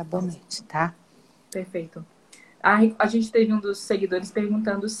água e sabonete, tá? Perfeito. A gente teve um dos seguidores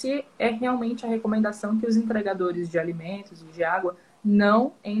perguntando se é realmente a recomendação que os entregadores de alimentos e de água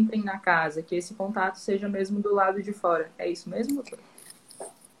não entrem na casa, que esse contato seja mesmo do lado de fora. É isso mesmo, doutor?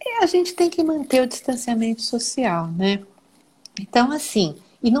 A gente tem que manter o distanciamento social, né? Então, assim,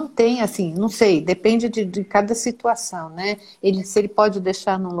 e não tem, assim, não sei, depende de cada situação, né? Se ele pode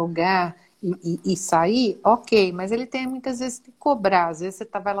deixar num lugar e sair, ok, mas ele tem muitas vezes que cobrar. Às vezes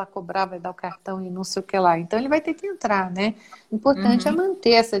você vai lá cobrar, vai dar o cartão e não sei o que lá. Então, ele vai ter que entrar, né? O importante é Uhum.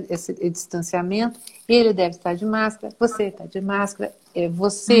 manter esse distanciamento. Ele deve estar de máscara, você está de máscara,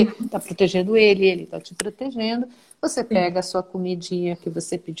 você Uhum. está protegendo ele está te protegendo. Você Sim. pega a sua comidinha que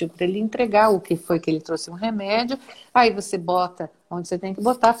você pediu para ele entregar, o que foi que ele trouxe um remédio, aí você bota onde você tem que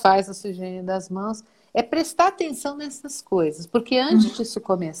botar, faz a sua higiene das mãos. É prestar atenção nessas coisas, porque antes Uhum. disso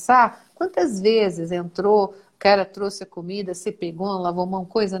começar, quantas vezes entrou, o cara trouxe a comida, você pegou, não lavou mão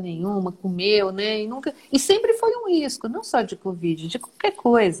coisa nenhuma, comeu, né? E sempre foi um risco, não só de Covid, de qualquer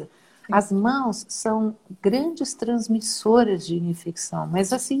coisa. Sim. As mãos são grandes transmissoras de infecção,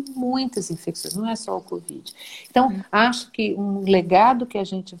 mas assim, muitas infecções, não é só o Covid. Então, Uhum. acho que um legado que a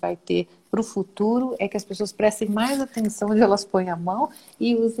gente vai ter para o futuro é que as pessoas prestem mais atenção onde elas põem a mão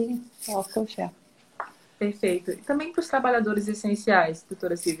e usem álcool gel. Perfeito. E também para os trabalhadores essenciais,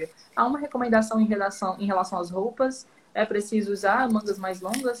 doutora Silvia, há uma recomendação em relação às roupas? É preciso usar mangas mais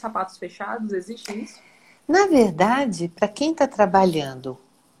longas, sapatos fechados? Existe isso? Na verdade, para quem está trabalhando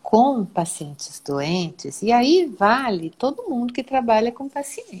com pacientes doentes, e aí vale todo mundo que trabalha com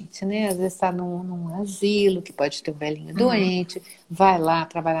paciente, né? Às vezes está num asilo, que pode ter um velhinho Uhum. doente, vai lá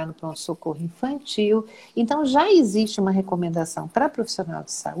trabalhar no pronto-socorro infantil. Então já existe uma recomendação para profissional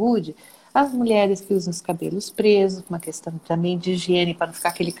de saúde, as mulheres que usam os cabelos presos, uma questão também de higiene, para não ficar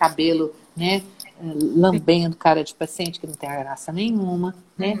aquele cabelo, né? Lambendo cara de paciente que não tem graça nenhuma,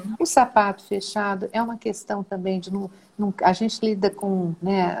 né? Uhum. O sapato fechado é uma questão também de não a gente lida com,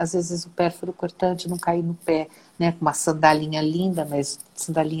 né, às vezes o pérfuro cortante não cair no pé, né, com uma sandalinha linda, mas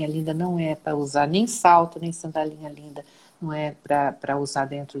sandalinha linda não é para usar nem salto, nem sandalinha linda não é para usar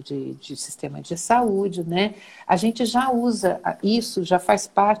dentro de sistema de saúde, né? A gente já usa isso, já faz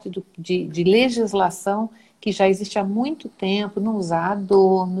parte de legislação que já existe há muito tempo, não usar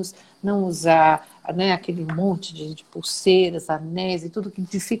adornos, não usar, né, aquele monte de pulseiras, anéis e tudo que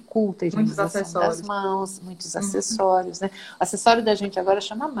dificulta a Muitos higienização das acessórios. mãos, muitos Uhum. acessórios, né? O acessório da gente agora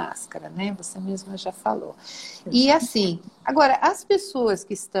chama máscara, né? Você mesma já falou. E assim, agora, as pessoas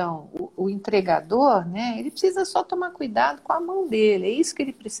que estão, o entregador, né, ele precisa só tomar cuidado com a mão dele, é isso que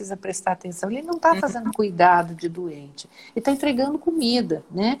ele precisa prestar atenção. Ele não está fazendo cuidado de doente, ele está entregando comida,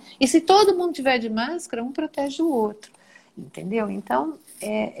 né? E se todo mundo tiver de máscara, um protege o outro, entendeu? Então,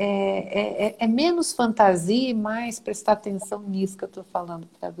 é menos fantasia e mais prestar atenção nisso que eu estou falando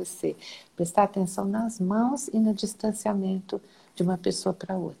para você. Prestar atenção nas mãos e no distanciamento de uma pessoa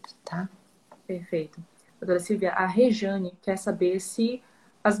para outra, tá? Perfeito. Doutora Silvia, a Rejane quer saber se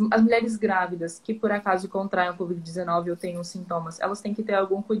as mulheres grávidas que por acaso contraem a Covid-19 ou tenham sintomas, elas têm que ter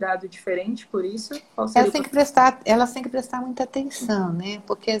algum cuidado diferente por isso? Qual seria o Elas têm que prestar muita atenção, né?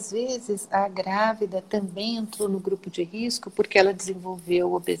 Porque às vezes a grávida também entrou no grupo de risco porque ela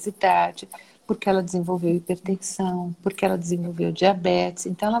desenvolveu obesidade, porque ela desenvolveu hipertensão, porque ela desenvolveu diabetes.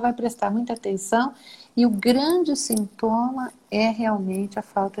 Então ela vai prestar muita atenção e o grande sintoma é realmente a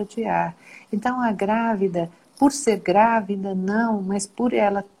falta de ar. Então a grávida, por ser grávida, não, mas por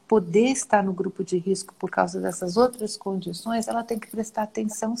ela poder estar no grupo de risco por causa dessas outras condições, ela tem que prestar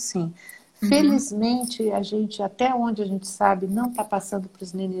atenção sim. Uhum. Felizmente, a gente, até onde a gente sabe, não está passando para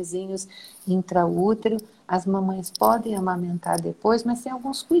os nenezinhos intraútero. As mamães podem amamentar depois, mas tem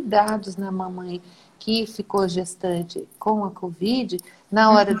alguns cuidados na mamãe que ficou gestante com a Covid.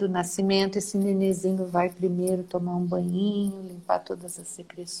 Na hora do nascimento, esse nenezinho vai primeiro tomar um banhinho, limpar todas as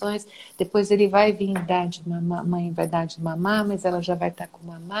secreções. Depois ele vai vir dar de mamar, a mãe vai dar de mamar, mas ela já vai estar com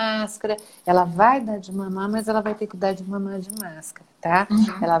uma máscara. Ela vai dar de mamar, mas ela vai ter que dar de mamar de máscara, tá?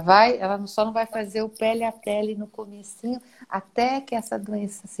 Uhum. Ela só não vai fazer o pele a pele no comecinho até que essa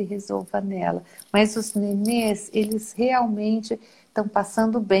doença se resolva nela. Mas os nenês, eles realmente estão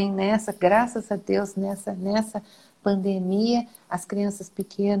passando bem graças a Deus, nessa pandemia, as crianças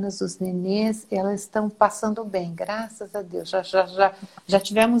pequenas, os nenês, elas estão passando bem, graças a Deus. Já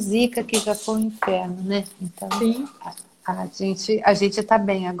tivemos Zika, que já foi um inferno, né? Então, Sim, a gente está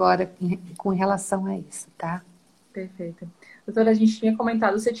bem agora com relação a isso, tá? perfeito. Doutora, a gente tinha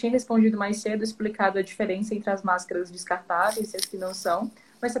comentado, você tinha respondido mais cedo, explicado a diferença entre as máscaras descartáveis e as que não são,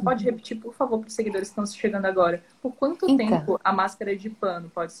 mas você pode repetir, por favor, para os seguidores que estão chegando agora, por quanto Então, tempo a máscara de pano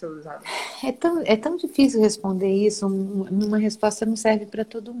pode ser usada? É tão difícil responder isso, uma resposta não serve para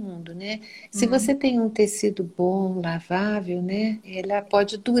todo mundo, né? Se Uhum, você tem um tecido bom, lavável, né? Ela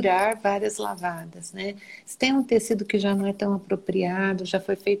pode durar várias lavadas, né? Se tem um tecido que já não é tão apropriado, já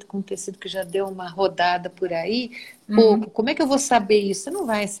foi feito com um tecido que já deu uma rodada por aí, uhum, pouco. Como é que eu vou saber isso? Você não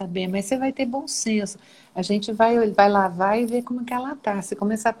vai saber, mas você vai ter bom senso. A gente vai lavar e ver como que ela tá. Se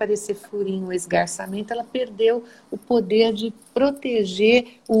começar a aparecer furinho, esgarçamento, ela perdeu o poder de proteger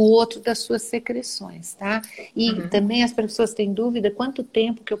o outro das suas secreções, tá? E uhum. também as pessoas têm dúvida quanto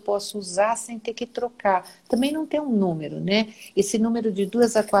tempo que eu posso usar sem ter que trocar. Também não tem um número, né? Esse número de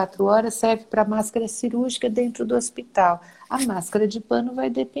 2 a 4 horas serve para máscara cirúrgica dentro do hospital. A máscara de pano vai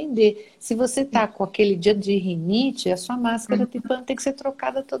depender. Se você está com aquele dia de rinite, a sua máscara de Uhum. pano tem que ser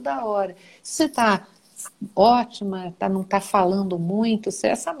trocada toda hora. Se você está ótima, não está falando muito, se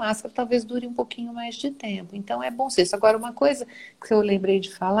essa máscara talvez dure um pouquinho mais de tempo. Então é bom ser isso. Agora, uma coisa que eu lembrei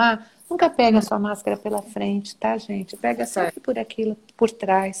de falar, nunca pega a Uhum. sua máscara pela frente, tá, gente? Pega Certo. sempre por aquilo, por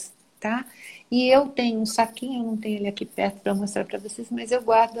trás, tá? E eu tenho um saquinho, eu não tenho ele aqui perto para mostrar para vocês, mas eu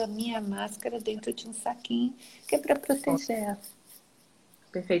guardo a minha máscara dentro de um saquinho, que é para proteger ela.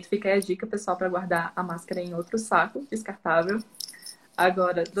 Perfeito. Fica aí a dica, pessoal, para guardar a máscara em outro saco descartável.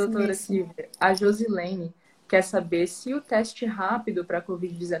 Agora, Isso doutora mesmo. Silvia, a Josilene quer saber se o teste rápido para a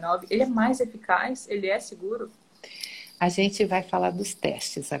Covid-19 ele é mais eficaz, ele é seguro? A gente vai falar dos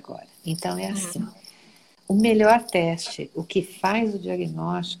testes agora. Então é assim. Uhum, O melhor teste, o que faz o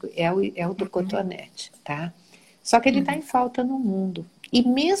diagnóstico, é o do uhum, cotonete, tá? Só que ele está em uhum, falta no mundo. E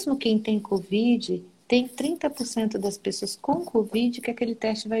mesmo quem tem Covid, tem 30% das pessoas com Covid que aquele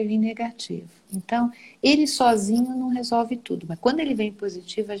teste vai vir negativo. Então, ele sozinho não resolve tudo. Mas quando ele vem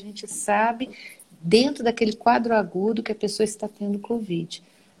positivo, a gente sabe, dentro daquele quadro agudo, que a pessoa está tendo Covid.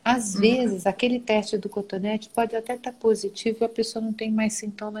 Às uhum, vezes, aquele teste do cotonete pode até estar positivo e a pessoa não tem mais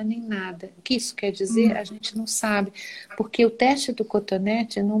sintoma nem nada. O que isso quer dizer? uhum, A gente não sabe, porque o teste do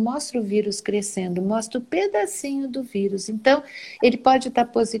cotonete não mostra o vírus crescendo, mostra o pedacinho do vírus. Então, ele pode estar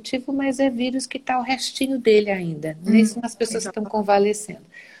positivo, mas é vírus que está o restinho dele ainda, uhum. mesmo nas pessoas que estão Exato. convalescendo.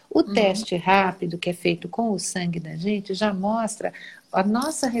 O Uhum, teste rápido, que é feito com o sangue da gente, já mostra a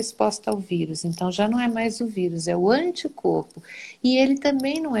nossa resposta ao vírus. Então, já não é mais o vírus, é o anticorpo. E ele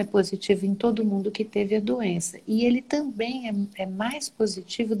também não é positivo em todo mundo que teve a doença. E ele também é mais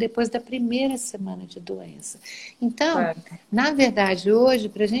positivo depois da primeira semana de doença. Então, certo. na verdade, hoje,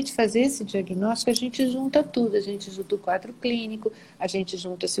 para a gente fazer esse diagnóstico, a gente junta tudo. A gente junta o quadro clínico, a gente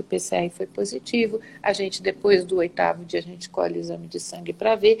junta se o PCR foi positivo, a gente, depois do 8º dia, a gente colhe o exame de sangue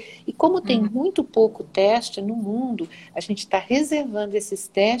para ver. E como tem Uhum, muito pouco teste no mundo, a gente está reservando esses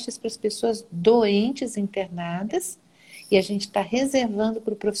testes para as pessoas doentes internadas e a gente está reservando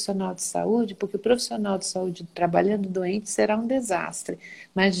para o profissional de saúde, porque o profissional de saúde trabalhando doente será um desastre.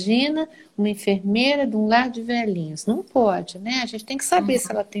 Imagina uma enfermeira de um lar de velhinhos. Não pode, né? A gente tem que saber se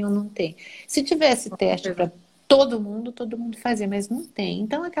uhum, ela tem ou não tem. Se tivesse com teste para certeza. todo mundo fazia, mas não tem.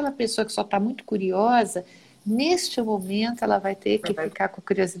 Então, aquela pessoa que só está muito curiosa, neste momento ela vai ter que Vai. ficar com a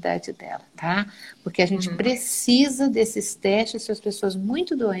curiosidade dela, tá? Porque a gente Uhum, precisa desses testes para as pessoas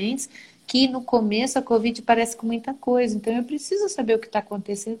muito doentes que no começo a Covid parece com muita coisa. Então, eu preciso saber o que está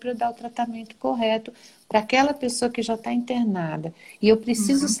acontecendo para eu dar o tratamento correto para aquela pessoa que já está internada. E eu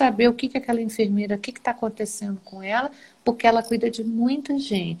preciso uhum, saber o que, que aquela enfermeira, o que está acontecendo com ela, porque ela cuida de muita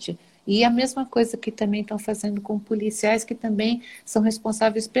gente. E a mesma coisa que também estão fazendo com policiais que também são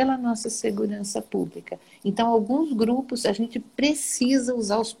responsáveis pela nossa segurança pública. Então, alguns grupos a gente precisa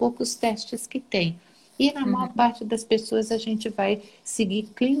usar os poucos testes que tem. E na maior uhum. parte das pessoas a gente vai seguir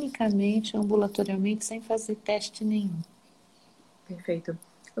clinicamente, ambulatorialmente, sem fazer teste nenhum. Perfeito.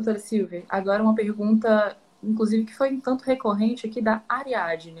 Doutora Silvia, agora uma pergunta, inclusive, que foi um tanto recorrente aqui da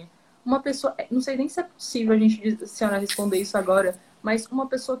Ariadne. Uma pessoa, não sei nem se é possível a senhora responder isso agora, mas uma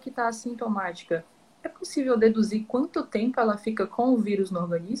pessoa que está assintomática, é possível deduzir quanto tempo ela fica com o vírus no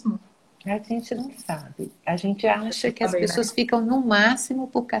organismo? A gente não sabe. A gente acha que Tá as bem, né? pessoas ficam no máximo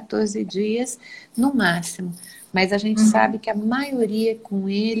por 14 dias, no máximo. Mas a gente Uhum. sabe que a maioria com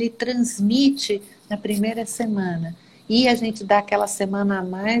ele transmite na primeira semana. E a gente dá aquela semana a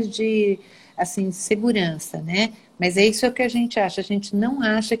mais de assim, segurança, né? Mas é isso que a gente acha. A gente não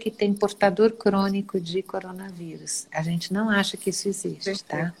acha que tem portador crônico de coronavírus. A gente não acha que isso existe,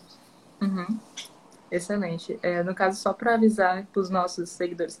 tá? Perfeito. Uhum. Excelente. No caso, só para avisar para os nossos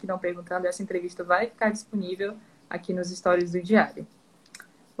seguidores que estão perguntando, essa entrevista vai ficar disponível aqui nos stories do Diário.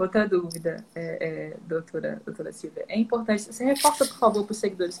 Outra dúvida, doutora Silvia, é importante, você reforça, por favor, para os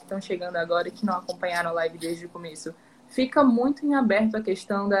seguidores que estão chegando agora e que não acompanharam a live desde o começo, fica muito em aberto a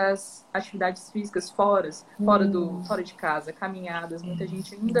questão das atividades físicas fora de casa, caminhadas. Muita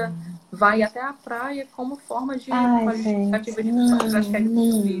gente ainda vai até a praia como forma de Ai, uma gente, justificativa de não, praticar atividade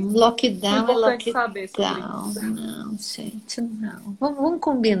não. física. É Lockdown é importante saber sobre lockdown. isso. Não, gente, não. Vamos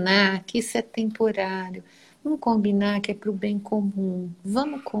combinar que isso é temporário. Vamos combinar que é para o bem comum.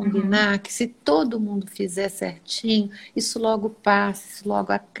 Vamos Uhum. combinar que se todo mundo fizer certinho, isso logo passa, isso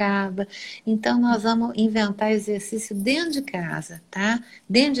logo acaba. Então, nós vamos inventar exercício dentro de casa, tá?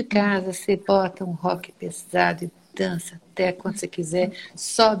 Dentro de Uhum. casa, você bota um rock pesado e dança até quando você quiser,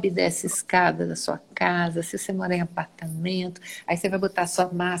 sobe e desce escada da sua casa, se você mora em apartamento, aí você vai botar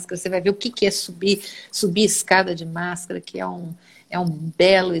sua máscara, você vai ver o que é subir escada de máscara, que é um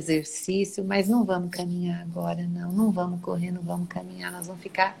belo exercício, mas não vamos caminhar agora, não, não vamos correr, não vamos caminhar, nós vamos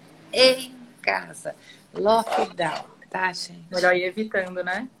ficar em casa, lockdown, tá, gente? Melhor ir evitando,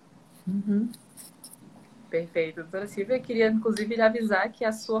 né? Uhum. Perfeito. Doutora Silvia, queria inclusive lhe avisar que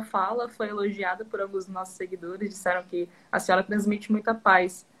a sua fala foi elogiada por alguns dos nossos seguidores. Disseram que a senhora transmite muita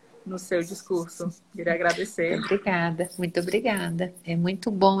paz no seu discurso. Queria agradecer. Muito obrigada. É muito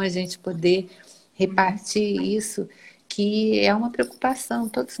bom a gente poder repartir isso, que é uma preocupação.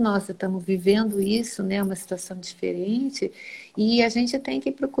 Todos nós estamos vivendo isso, né? Uma situação diferente, e a gente tem que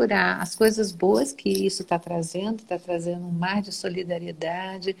procurar as coisas boas que isso está trazendo um mar de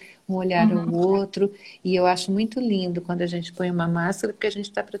solidariedade, um olhar ao Uhum. outro, e eu acho muito lindo quando a gente põe uma máscara, porque a gente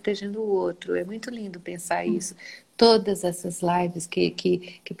está protegendo o outro. É muito lindo pensar isso. Todas essas lives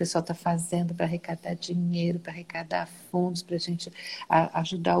que o pessoal está fazendo para arrecadar dinheiro, para arrecadar fundos, para a gente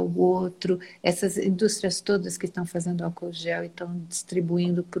ajudar o outro, essas indústrias todas que estão fazendo álcool gel e estão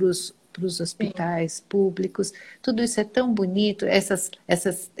distribuindo para os Sim. hospitais públicos, tudo isso é tão bonito.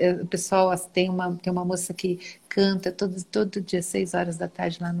 O pessoal tem uma moça que canta todo dia, 6 horas da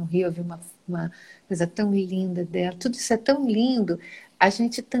tarde, lá no Rio. Eu vi uma coisa tão linda dela. Tudo isso é tão lindo. A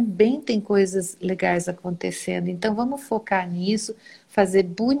gente também tem coisas legais acontecendo. Então, vamos focar nisso, fazer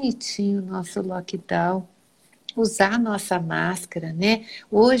bonitinho o nosso lockdown, usar a nossa máscara, né?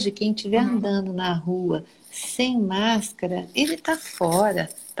 Hoje, quem estiver Uhum. andando na rua sem máscara, ele está fora,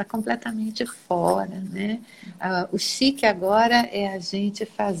 está completamente fora, né? O chique agora é a gente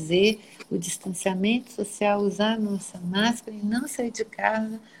fazer o distanciamento social, usar a nossa máscara e não sair de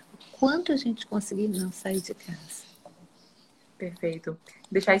casa, o quanto a gente conseguir não sair de casa. Perfeito.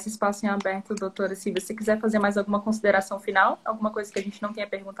 Deixar esse espaço em aberto, doutora Silvia. Se quiser fazer mais alguma consideração final, alguma coisa que a gente não tenha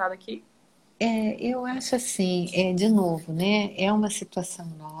perguntado aqui. Eu acho assim, de novo, né? É uma situação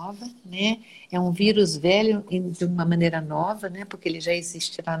nova, né? É um vírus velho e de uma maneira nova, né? Porque ele já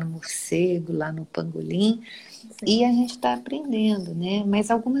existe lá no morcego, lá no pangolim, e Sim. a gente está aprendendo, né? Mas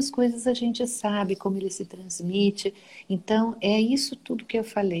algumas coisas a gente sabe como ele se transmite. Então, é isso tudo que eu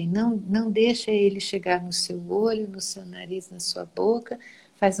falei. Não deixa ele chegar no seu olho, no seu nariz, na sua boca.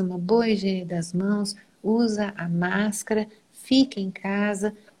 Faz uma boa higiene das mãos, usa a máscara, fica em casa,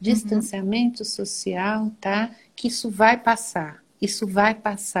 Uhum. distanciamento social, tá? Que isso vai passar. Isso vai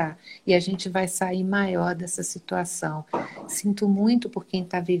passar e a gente vai sair maior dessa situação. Sinto muito por quem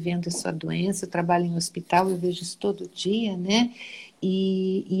está vivendo essa doença. Eu trabalho em hospital, eu vejo isso todo dia, né?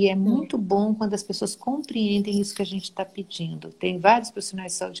 E é Sim. muito bom quando as pessoas compreendem isso que a gente está pedindo. Tem vários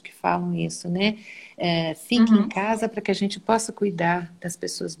profissionais de saúde que falam isso, né? Fique em Uhum. casa para que a gente possa cuidar das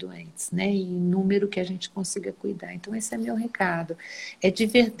pessoas doentes, né? E em número que a gente consiga cuidar. Então, esse é meu recado. É de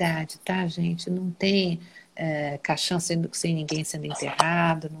verdade, tá, gente? Não tem caixão sem ninguém sendo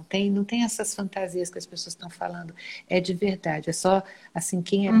enterrado, não tem essas fantasias que as pessoas estão falando. É de verdade. É só, assim,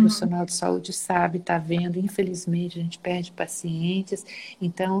 quem é Uhum. profissional de saúde sabe, está vendo. Infelizmente, a gente perde pacientes.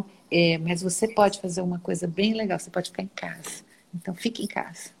 Então, mas você pode fazer uma coisa bem legal, você pode ficar em casa. Então, fique em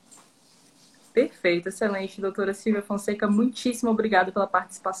casa. Perfeito, excelente, doutora Silvia Fonseca. Muitíssimo obrigada pela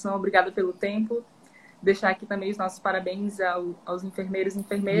participação, obrigada pelo tempo. Deixar aqui também os nossos parabéns aos enfermeiros e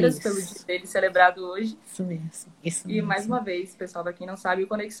enfermeiras pelo dia Isso, dele celebrado hoje. isso mesmo, isso E mais mesmo. uma vez, pessoal, para quem não sabe, o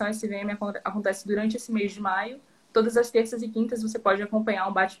Conexão SVM acontece durante esse mês de maio. Todas as terças e quintas você pode acompanhar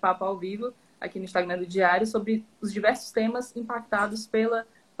um bate-papo ao vivo aqui no Instagram do Diário sobre os diversos temas impactados pela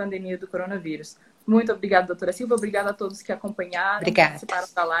pandemia do coronavírus. Muito obrigada, doutora Silva. Obrigada a todos que acompanharam, Obrigada. participaram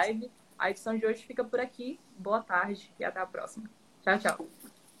da live. A edição de hoje fica por aqui. Boa tarde e até a próxima. Tchau, tchau.